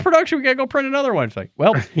 stop production. We got to go print another one. It's like,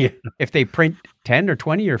 well, Yeah, if they print 10 or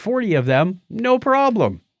 20 or 40 of them, no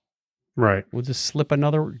problem. right. We'll just slip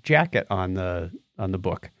another jacket on the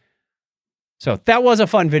book. So that was a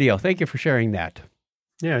fun video. Thank you for sharing that.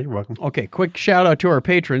 Yeah, you're welcome. Okay, quick shout out to our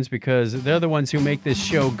patrons because they're the ones who make this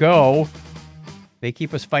show go. They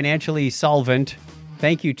keep us financially solvent.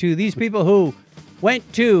 Thank you to these people who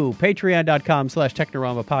went to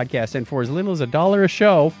patreon.com/Technorama podcast, and for as little as $1 a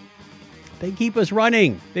show, they keep us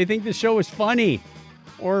running. They think the show is funny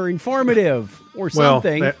or informative or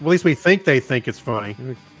something. Well, at least we think they think it's funny.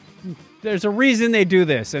 There's a reason they do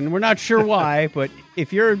this, and we're not sure why, but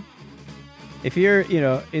if you're you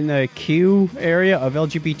know, in the Q area of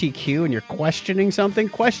LGBTQ and you're questioning something,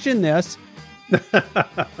 question this.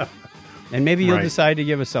 And maybe you'll Right. decide to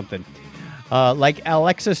give us something. Like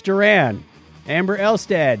Alexis Duran, Amber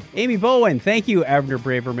Elstead, Amy Bowen, thank you, Avner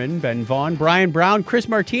Braverman, Ben Vaughn, Brian Brown, Chris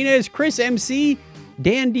Martinez, Chris MC,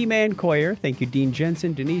 Dan D. Mancoyer, thank you, Dean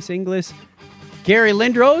Jensen, Denise Inglis, Gary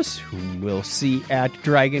Lindros, whom we'll see at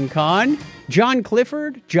Dragon Con, John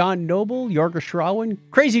Clifford, John Noble, Yorger Schrawen,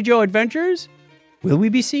 Crazy Joe Adventures. Will we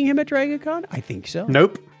be seeing him at Dragon Con? I think so.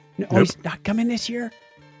 Nope. No, Nope. he's not coming this year?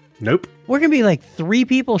 Nope. We're going to be like 3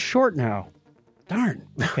 people short now. Darn.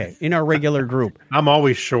 Okay, in our regular group. I'm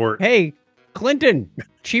always short. Hey, Clinton,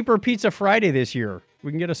 cheaper Pizza Friday this year.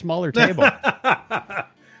 We can get a smaller table.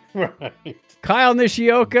 Right. Kyle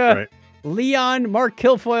Nishioka, Right. Leon, Mark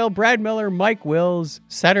Kilfoyle, Brad Miller, Mike Wills,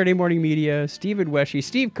 Saturday Morning Media, Stephen Weshy,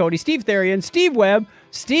 Steve Cody, Steve Therian, Steve Webb,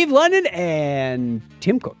 Steve London, and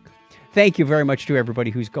Tim Cook. Thank you very much to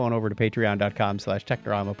everybody who's gone over to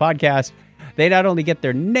patreon.com/Technorama podcast. They not only get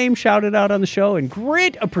their name shouted out on the show in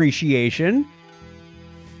great appreciation,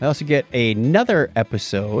 they also get another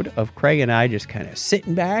episode of Craig and I just kind of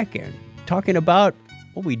sitting back and talking about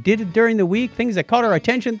what we did during the week, things that caught our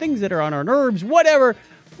attention, things that are on our nerves, whatever,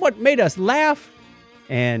 what made us laugh.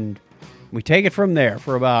 And we take it from there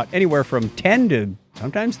for about anywhere from 10 to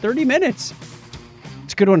sometimes 30 minutes.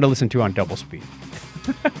 It's good one to listen to on double speed.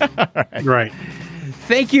 Right.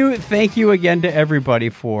 Thank you again to everybody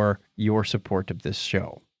for your support of this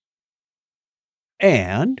show.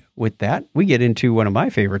 And with that, we get into one of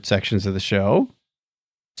my favorite sections of the show.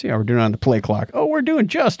 See how we're doing on the play clock. Oh, we're doing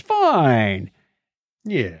just fine.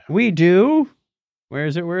 Yeah. We do. Where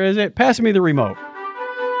is it? Pass me the remote.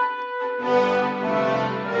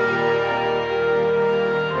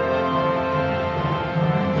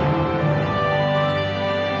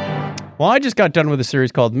 Well, I just got done with a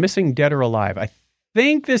series called Missing Dead or Alive. I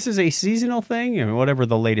think this is a seasonal thing, whatever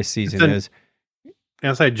the latest season is.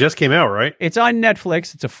 I say it just came out, right? It's on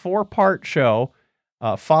Netflix. It's a 4-part show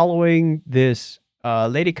following this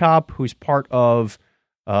lady cop who's part of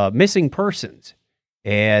missing persons.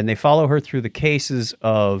 And they follow her through the cases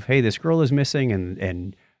of, hey, this girl is missing,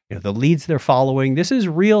 and the leads they're following. This is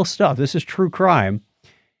real stuff. This is true crime.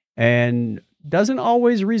 And doesn't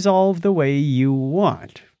always resolve the way you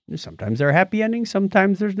want. Sometimes there are happy endings.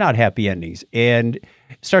 Sometimes there's not happy endings. And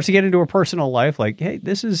it starts to get into her personal life. Like, hey,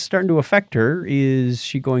 this is starting to affect her. Is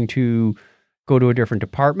she going to go to a different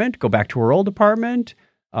department, go back to her old department?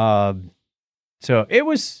 So it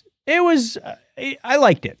was, I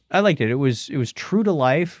liked it. It was true to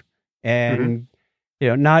life, and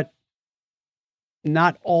not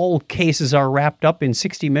all cases are wrapped up in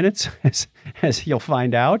 60 minutes, as you'll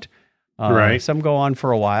find out. Right. Some go on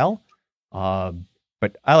for a while.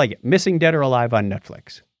 But I like it. Missing Dead or Alive on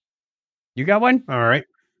Netflix. You got one? All right.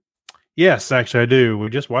 Yes, actually I do. We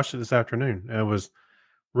just watched it this afternoon. It was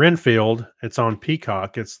Renfield. It's on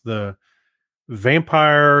Peacock. It's the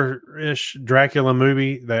vampire-ish Dracula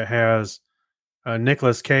movie that has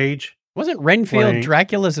Nicolas Cage. Wasn't Renfield playing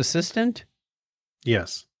Dracula's assistant?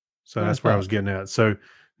 Yes. So I that's where I thought. was getting at. So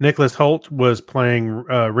Nicholas Hoult was playing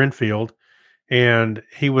Renfield, and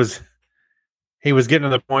he was getting to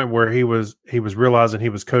the point where he was realizing he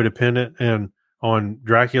was codependent and on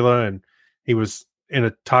Dracula, and he was in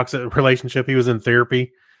a toxic relationship. He was in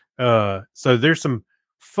therapy. So there's some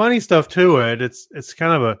funny stuff to it. It's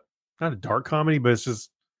kind of not a dark comedy, but it's just,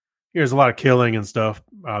 there's a lot of killing and stuff,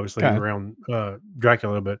 obviously, Okay. around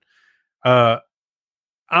Dracula. But I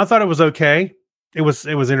thought it was okay. It was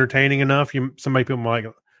entertaining enough. Some people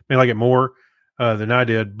may like it more than I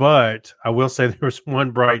did, but I will say there was one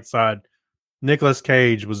bright side. Nicolas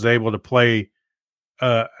Cage was able to play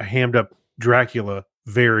a hammed up Dracula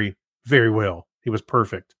very, very well. He was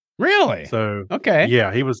perfect. Really? So Okay.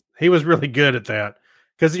 yeah, he was really good at that,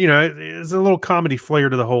 because it's a little comedy flair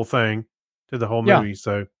to the whole thing, to the whole Yeah. movie.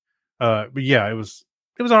 So, but yeah, it was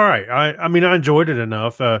all right. I mean, I enjoyed it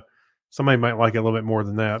enough. Somebody might like it a little bit more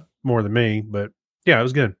than me, but yeah, it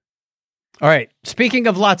was good. All right. Speaking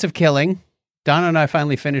of lots of killing, Donna and I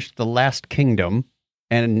finally finished The Last Kingdom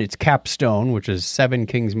and its capstone, which is 7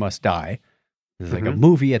 Kings Must Die. There's like a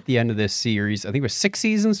movie at the end of this series. I think it was 6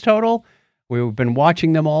 seasons total. We've been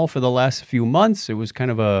watching them all for the last few months. It was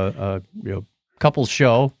kind of a couples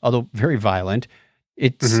show, although very violent.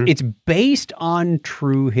 It's based on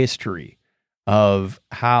true history of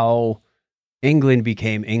how England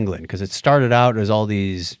became England, because it started out as all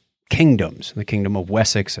these kingdoms, the kingdom of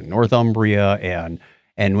Wessex and Northumbria,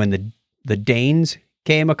 and when the Danes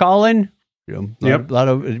came a calling, a lot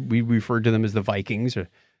of we referred to them as the Vikings, or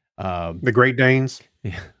The Great Danes.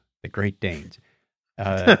 the Great Danes.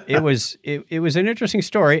 It was an interesting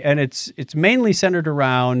story, and it's mainly centered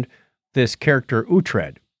around this character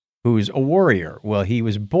Uhtred, who's a warrior. Well, he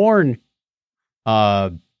was born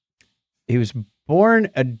a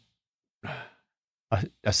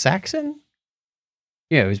Saxon.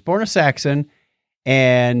 Yeah, he was born a Saxon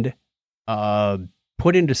and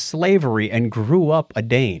put into slavery and grew up a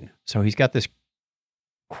Dane. So he's got this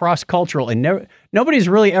cross-cultural, and nobody's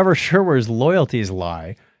really ever sure where his loyalties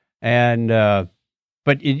lie. And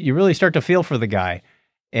but you really start to feel for the guy,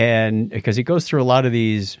 and because he goes through a lot of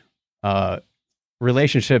these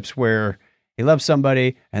relationships where he loves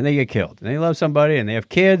somebody and they get killed, and they love somebody and they have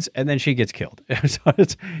kids and then she gets killed. So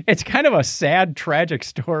it's kind of a sad, tragic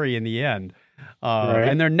story in the end. Right.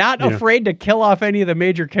 And they're not afraid to kill off any of the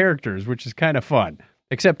major characters, which is kind of fun,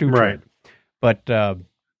 except Uhtred. Right. But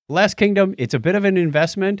Last Kingdom, it's a bit of an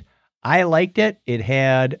investment. I liked it. It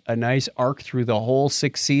had a nice arc through the whole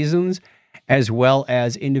 6 seasons, as well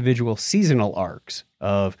as individual seasonal arcs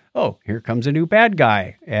of, oh, here comes a new bad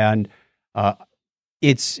guy. And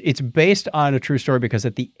it's based on a true story, because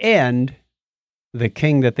at the end, the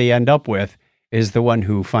king that they end up with is the one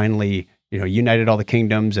who finally, united all the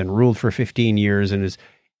kingdoms and ruled for 15 years. And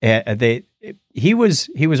he was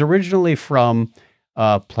originally from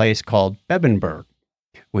a place called Bebbanburg,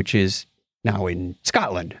 which is now in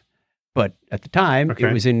Scotland. But at the time, Okay.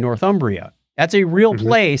 it was in Northumbria. That's a real Mhm.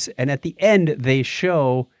 place. And at the end, they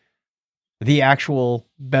show the actual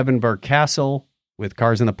Bebenberg Castle with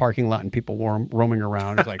cars in the parking lot and people roaming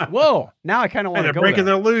around. It's like, whoa, now I kind of Hey, want to they're go breaking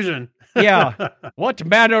there. the illusion. Yeah. What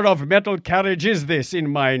manner of metal carriage is this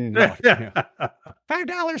in mine? Lot? Yeah.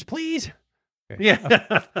 $5, please. Yeah.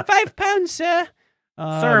 £5, sir.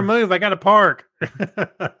 Sir, move. I got to park.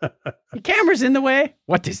 The camera's in the way.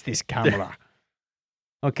 What is this camera?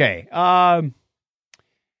 Okay.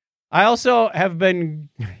 I also have been,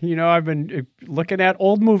 I've been looking at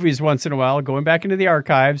old movies once in a while, going back into the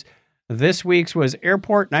archives. This week's was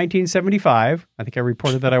Airport 1975. I think I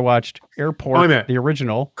reported that I watched Airport, the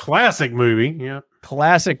original. Classic movie. Yeah.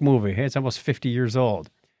 Classic movie. Hey, it's almost 50 years old.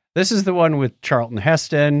 This is the one with Charlton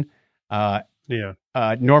Heston. Yeah.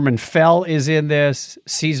 Norman Fell is in this.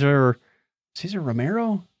 Cesar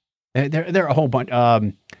Romero. They're a whole bunch.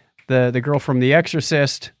 The girl from The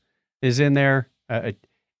Exorcist is in there.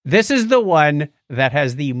 This is the one that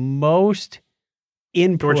has the most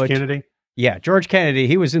input. George Kennedy. Yeah, George Kennedy.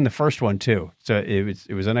 He was in the first one too, so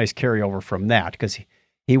it was a nice carryover from that because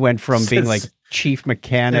he went from being like chief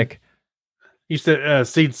mechanic. You said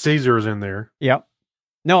Sid Caesar is in there. Yep.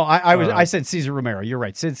 No, I said Cesar Romero. You're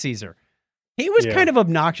right, Sid Caesar. He was kind of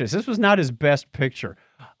obnoxious. This was not his best picture.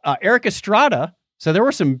 Eric Estrada. So there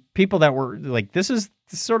were some people that were like, this is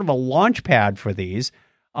sort of a launch pad for these.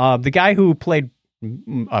 The guy who played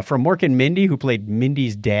from Mork and Mindy, who played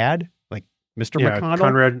Mindy's dad, like Mr. McConnell.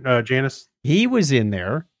 Conrad Janis. He was in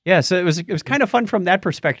there. Yeah, so it was kind of fun from that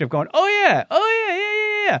perspective going, yeah.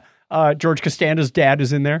 George Costanza's dad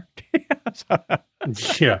is in there.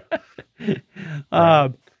 Yeah.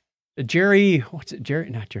 Jerry, what's it?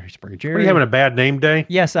 Not Jerry Springer. Jerry. Are you having a bad name day?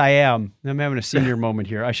 Yes, I am. I'm having a senior moment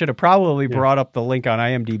here. I should have probably brought up the link on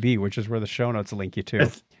IMDb, which is where the show notes link you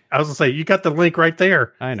to. I was going to say, you got the link right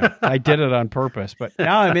there. I know. I did it on purpose, but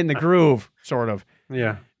now I'm in the groove, sort of.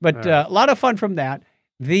 Yeah. But a lot of fun from that.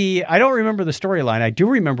 I don't remember the storyline. I do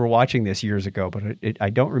remember watching this years ago, but I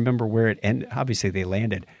don't remember where it ended. Obviously, they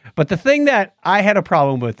landed. But the thing that I had a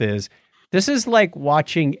problem with is this is like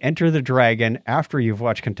watching Enter the Dragon after you've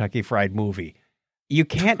watched Kentucky Fried Movie. You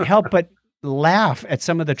can't help but laugh at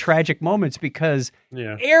some of the tragic moments because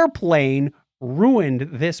Airplane ruined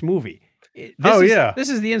this movie. This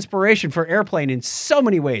is the inspiration for Airplane in so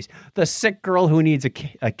many ways. The sick girl who needs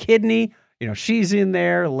a kidney, she's in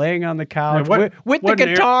there laying on the couch with the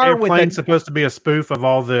guitar. Airplane's supposed to be a spoof of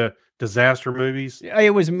all the disaster movies.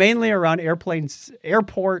 It was mainly around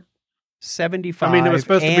Airport 75. I mean, it was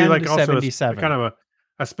supposed to be like also 77. kind of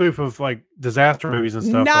a spoof of like disaster movies and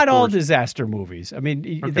stuff. Not all disaster movies. I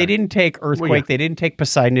mean, they didn't take Earthquake. They didn't take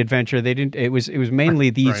Poseidon Adventure. They didn't. It was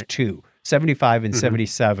mainly these two, 75 and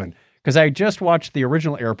 77. Because I just watched the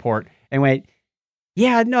original Airport and went,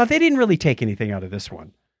 yeah, no, they didn't really take anything out of this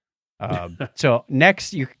one. So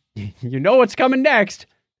next, you know what's coming next.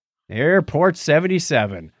 Airport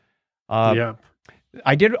 77.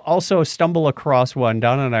 I did also stumble across one.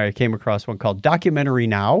 Donna and I came across one called Documentary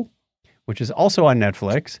Now, which is also on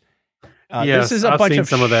Netflix. This is a bunch of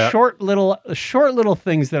short little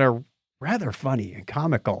things that are rather funny and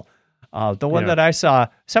comical. The one that I saw,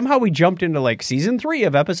 somehow we jumped into like season 3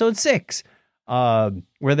 of episode 6,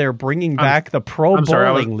 where they're bringing back the Pro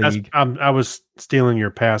Bowling League. I was stealing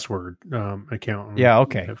your password account. Yeah,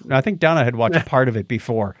 okay. I think Donna had watched part of it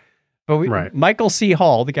before. But Michael C.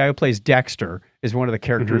 Hall, the guy who plays Dexter, is one of the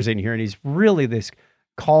characters in here, and he's really this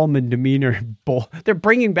calm and demeanor. They're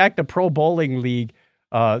bringing back the Pro Bowling League.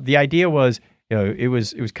 The idea was, it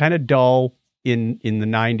was kind of dull in the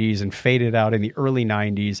 90s and faded out in the early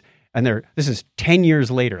 90s. And this is 10 years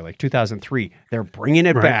later, like 2003. They're bringing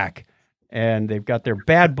it back, and they've got their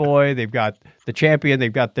bad boy, they've got the champion,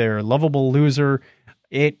 they've got their lovable loser.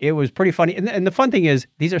 It was pretty funny. And the fun thing is,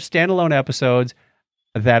 these are standalone episodes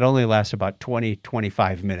that only last about 20,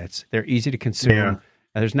 25 minutes. They're easy to consume. Yeah.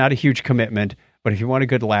 There's not a huge commitment, but if you want a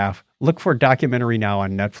good laugh, look for Documentary Now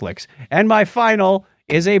on Netflix. And my final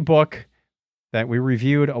is a book that we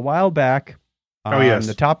reviewed a while back.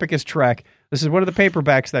 The topic is Trek. This is one of the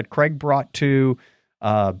paperbacks that Craig brought to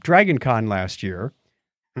Dragon Con last year.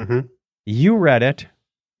 Mm-hmm. You read it.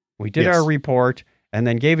 We did our report and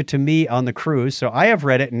then gave it to me on the cruise. So I have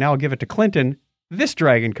read it, and now I'll give it to Clinton this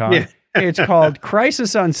Dragon Con. Yeah. It's called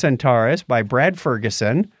Crisis on Centaurus by Brad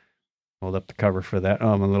Ferguson. Hold up the cover for that.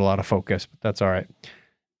 I'm a little out of focus, but that's all right.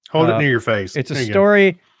 Hold it near your face. It's a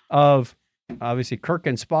story of, obviously, Kirk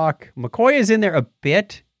and Spock. McCoy is in there a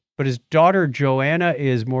bit, but his daughter Joanna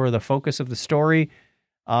is more of the focus of the story.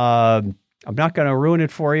 I'm not going to ruin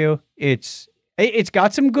it for you. It's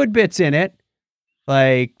got some good bits in it.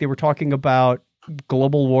 Like they were talking about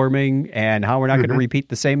global warming and how we're not going to Mhm. repeat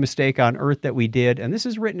the same mistake on Earth that we did. And this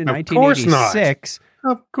is written in Of course not. 1986.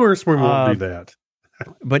 Of course, we won't do that.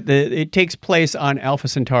 But it takes place on Alpha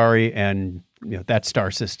Centauri and that star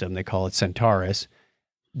system. They call it Centaurus.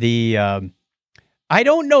 I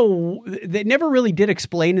don't know. They never really did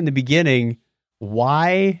explain in the beginning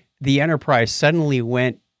why the Enterprise suddenly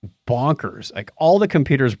went bonkers. Like all the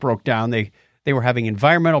computers broke down. They were having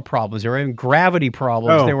environmental problems. They were having gravity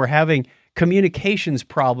problems. Oh. They were having communications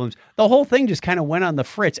problems. The whole thing just kind of went on the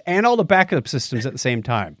fritz, and all the backup systems at the same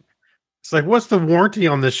time. It's like, what's the warranty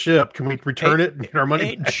on this ship? Can we return it and get our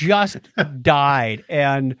money It back? just died.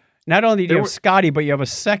 And not only do you have Scotty, but you have a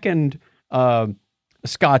second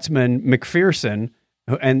Scotsman, McPherson,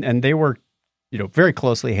 and they were, very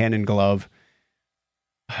closely hand in glove.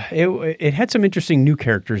 It had some interesting new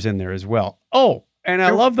characters in there as well. Oh, and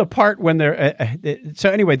I love the part when they're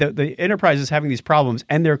so anyway, the Enterprise is having these problems,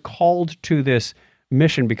 and they're called to this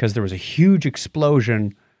mission because there was a huge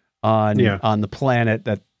explosion on the planet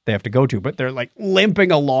that they have to go to, but they're like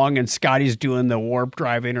limping along, and Scotty's doing the warp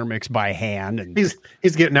drive intermix by hand, and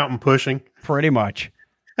He's getting out and pushing. pretty much.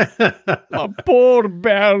 My poor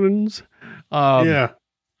Barons. Yeah.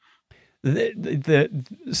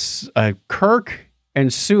 Kirk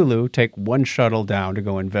and Sulu take one shuttle down to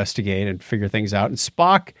go investigate and figure things out, and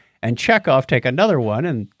Spock and Chekhov take another one,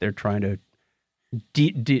 and they're trying to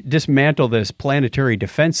dismantle this planetary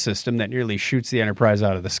defense system that nearly shoots the Enterprise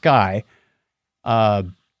out of the sky.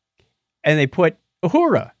 And they put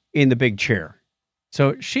Uhura in the big chair.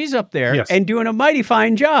 So she's up there and doing a mighty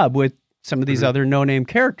fine job with some of these other no-name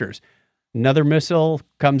characters. Another missile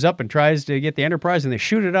comes up and tries to get the Enterprise, and they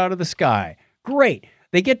shoot it out of the sky. Great.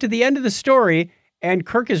 They get to the end of the story, and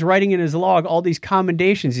Kirk is writing in his log all these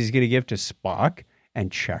commendations he's going to give to Spock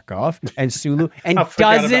and Chekhov and Sulu, and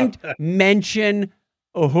doesn't mention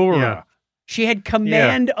Uhura. Yeah. She had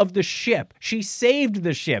command of the ship. She saved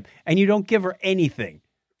the ship, and you don't give her anything.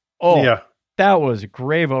 Oh, Yeah. that was a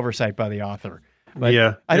grave oversight by the author. But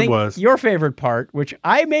Yeah, I it think was. your favorite part, which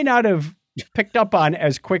I may not have picked up on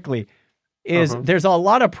as quickly, is there's a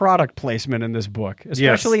lot of product placement in this book,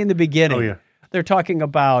 especially in the beginning. Oh, yeah. They're talking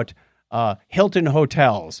about Hilton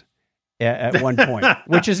hotels at one point,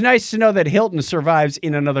 which is nice to know that Hilton survives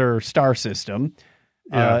in another star system.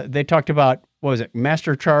 Yeah. They talked about, what was it,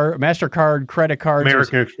 MasterCard, credit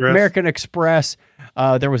cards. American Express.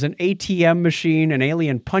 There was an ATM machine. An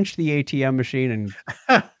alien punched the ATM machine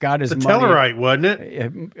and got his It's a money. Tellarite, wasn't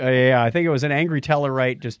it? Yeah, I think it was an angry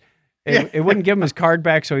Tellarite. Just it wouldn't give him his card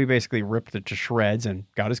back, so he basically ripped it to shreds and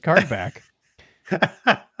got his card back.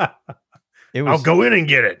 I'll go in and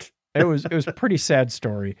get it. It was a pretty sad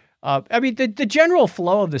story. I mean, the general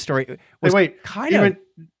flow of the story was kind of.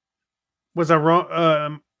 Was I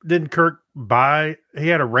wrong? Didn't Kirk buy? He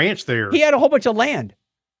had a ranch there. He had a whole bunch of land.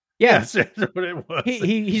 Yeah. Yes, that's what it was.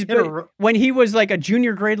 He's when he was like a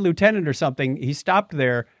junior grade lieutenant or something, he stopped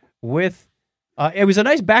there with. It was a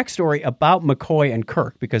nice backstory about McCoy and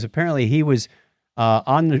Kirk, because apparently he was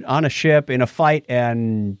on a ship in a fight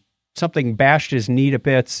and something bashed his knee to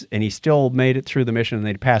bits, and he still made it through the mission, and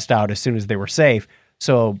they passed out as soon as they were safe.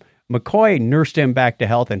 So McCoy nursed him back to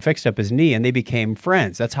health and fixed up his knee, and they became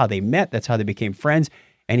friends. That's how they met. That's how they became friends.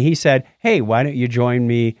 And he said, "Hey, why don't you join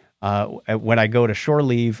me when I go to shore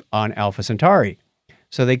leave on Alpha Centauri?"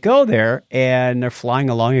 So they go there, and they're flying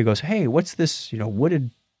along. He goes, "Hey, what's this,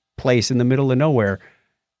 wooded place in the middle of nowhere?"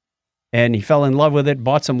 And he fell in love with it,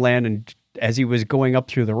 bought some land, and as he was going up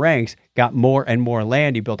through the ranks, got more and more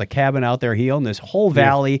land. He built a cabin out there. He owned this whole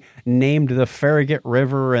valley, named the Farragut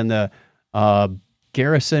River and the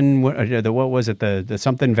Garrison, what was it, the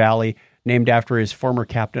something valley, named after his former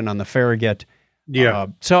captain on the Farragut. Yeah.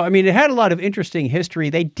 So, I mean, it had a lot of interesting history.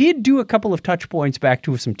 They did do a couple of touch points back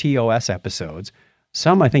to some TOS episodes.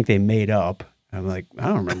 Some I think they made up. I'm like, I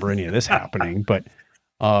don't remember any of this happening. But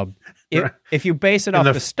if you base it off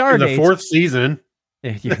the star dates, the fourth season,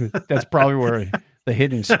 that's probably where the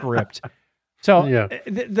hidden script. So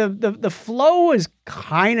the flow is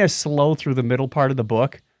kind of slow through the middle part of the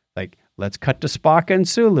book. Like, let's cut to Spock and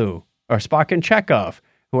Sulu, or Spock and Chekhov,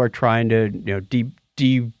 who are trying to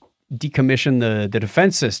decommission the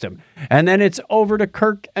defense system. And then it's over to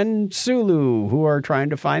Kirk and Sulu, who are trying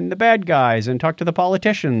to find the bad guys and talk to the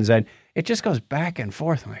politicians. And it just goes back and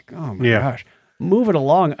forth. I'm like, oh my gosh, move it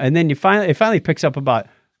along. And then it finally picks up about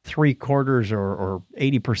 3/4 or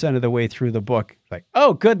 80% of the way through the book. Like,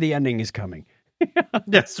 oh, good, the ending is coming.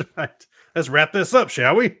 That's right. Let's wrap this up,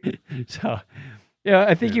 shall we? So, yeah,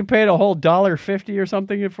 I think you paid a whole $1.50 or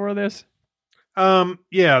something for this.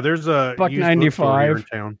 Yeah, there's a $1.95 in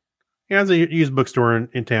town. Yeah, there's a used bookstore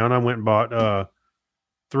in town. I went and bought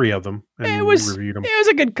 3 of them, and It was reviewed them. it was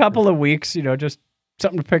a good couple of weeks, just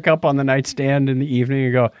something to pick up on the nightstand in the evening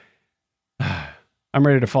and go, I'm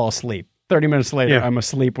ready to fall asleep. 30 minutes later, Yeah. I'm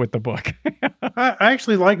asleep with the book. I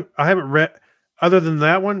actually I haven't read, other than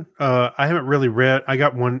that one, I haven't really read. I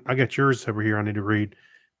got yours over here I need to read.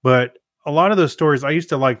 But a lot of those stories I used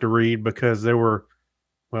to like to read because there were,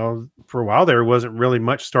 well, for a while there wasn't really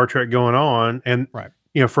much Star Trek going on. And, Right.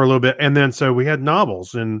 for a little bit. And then so we had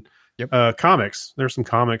novels and comics. There's some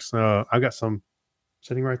comics. I got some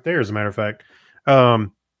sitting right there, as a matter of fact.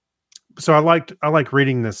 So I like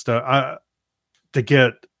reading this stuff to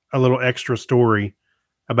get a little extra story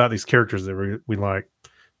about these characters that we like.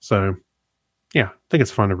 So yeah, I think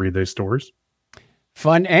it's fun to read those stories.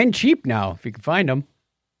 Fun and cheap now, if you can find them.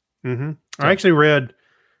 Mm-hmm. I actually read,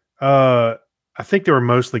 I think they were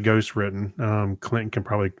mostly ghost written. Clinton can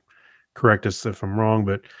probably correct us if I'm wrong,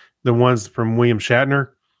 but the ones from William Shatner,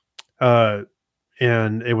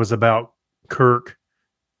 and it was about Kirk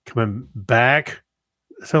coming back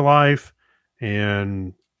to life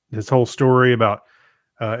and this whole story about,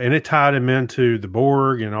 and it tied him into the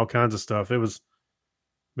Borg and all kinds of stuff. It was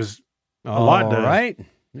a lot to, right.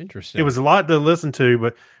 Interesting. it was a lot to listen to,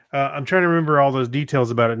 but I'm trying to remember all those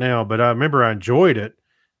details about it now, but I remember I enjoyed it.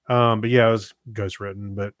 But yeah, it was ghost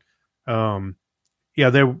written, but, yeah,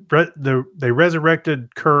 they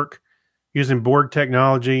resurrected Kirk using Borg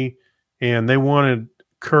technology, and they wanted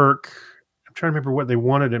Kirk. I'm trying to remember what they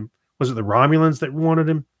wanted him. Was it the Romulans that wanted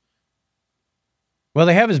him? Well,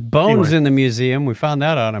 they have his bones Anyway. in the museum. We found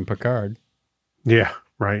that out on Picard. Yeah,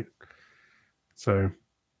 right. So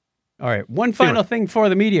All right. One final thing for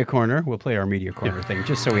the media corner. We'll play our media corner thing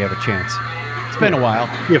just so we have a chance. It's been a while.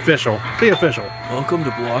 the official. Welcome to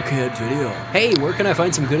Blockhead Video. Hey, where can I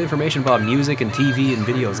find some good information about music and TV and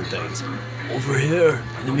videos and things? Over here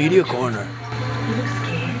in the media corner.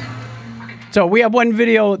 So we have one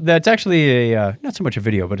video that's actually not so much a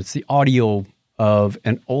video, but it's the audio of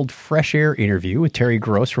an old Fresh Air interview with Terry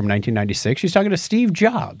Gross from 1996. She's talking to Steve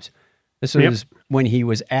Jobs. This was when he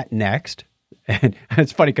was at Next. And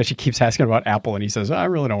it's funny because she keeps asking about Apple, and he says, I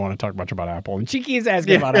really don't want to talk much about Apple. And she keeps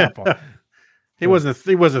asking about Apple. He wasn't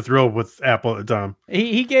thrilled with Apple at the time.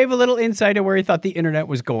 He gave a little insight of where he thought the internet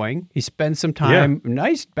was going. He spent some time,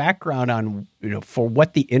 nice background on, for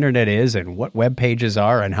what the internet is and what web pages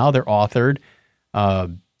are and how they're authored. I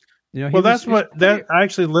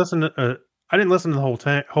actually listened to, I didn't listen to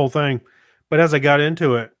the whole thing, but as I got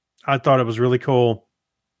into it, I thought it was really cool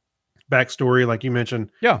backstory, like you mentioned.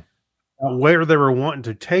 Yeah. Where they were wanting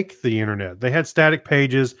to take the internet. They had static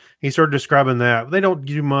pages. He started describing that. They don't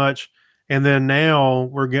do much. And then now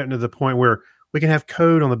we're getting to the point where we can have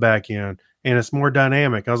code on the back end and it's more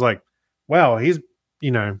dynamic. I was like, wow, he's.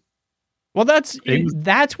 Well, that's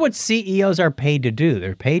what CEOs are paid to do.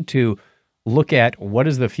 They're paid to look at what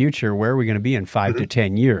is the future, where are we going to be in 5 to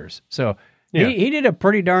 10 years. So he did a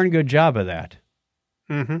pretty darn good job of that.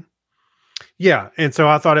 Mm-hmm. Yeah. And so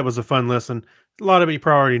I thought it was a fun listen. A lot of it you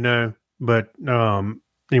probably already know, but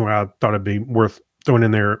anyway, I thought it'd be worth throwing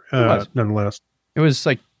in there nonetheless. It was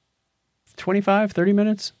like 25, 30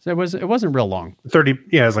 minutes. It wasn't real long. 30.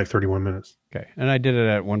 Yeah, it was like 31 minutes. Okay. And I did it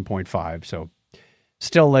at 1.5. So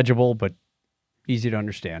still legible, but easy to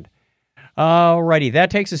understand. Alrighty.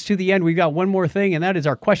 That takes us to the end. We've got one more thing, and that is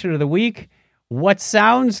our question of the week. What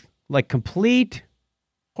sounds like complete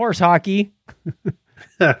horse hockey,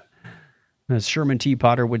 as Sherman T.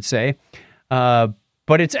 Potter would say, but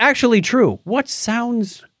it's actually true. What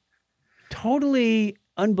sounds totally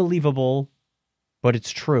unbelievable, but it's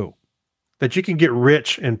true? That you can get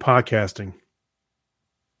rich in podcasting.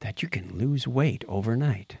 That you can lose weight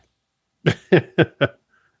overnight.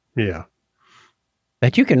 Yeah.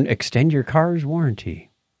 That you can extend your car's warranty.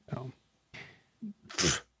 Oh.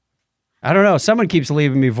 I don't know. Someone keeps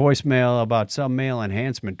leaving me voicemail about some male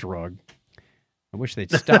enhancement drug. I wish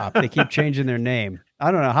they'd stop. They keep changing their name. I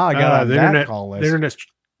don't know how I got on that call list.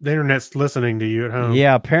 The internet's listeing to you at home.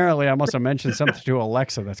 Yeah, apparently I must have mentioned something to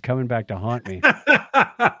Alexa that's coming back to haunt me.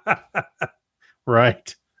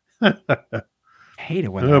 Right. Hate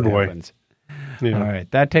it when that happens. Yeah. All right,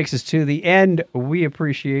 that takes us to the end. We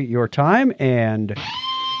appreciate your time, and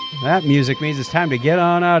that music means it's time to get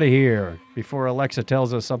on out of here before Alexa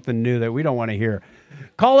tells us something new that we don't want to hear.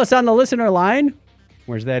 Call us on the listener line.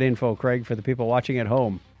 Where's that info, Craig, for the people watching at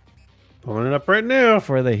home? Pulling it up right now.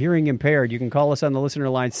 For the hearing impaired, you can call us on the listener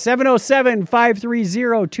line,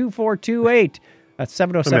 707-530-2428. That's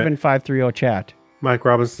 707-530-CHAT. Mike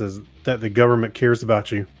Robbins says that the government cares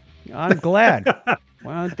about you. I'm glad.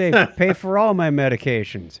 Why don't they pay for all my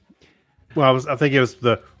medications? Well, I think it was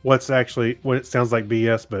what it sounds like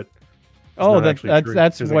BS, but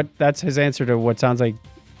that's his answer to what sounds like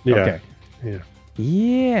Yeah. Okay. Yeah.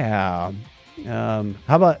 Yeah.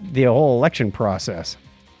 How about the whole election process?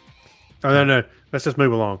 Oh, no. Let's just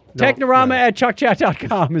move along. Technorama at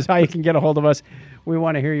chuckchat.com is how you can get a hold of us. We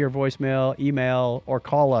want to hear your voicemail, email, or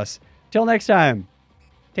call us. Till next time,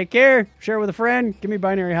 take care, share with a friend, give me a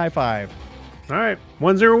binary high five. All right.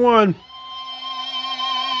 101.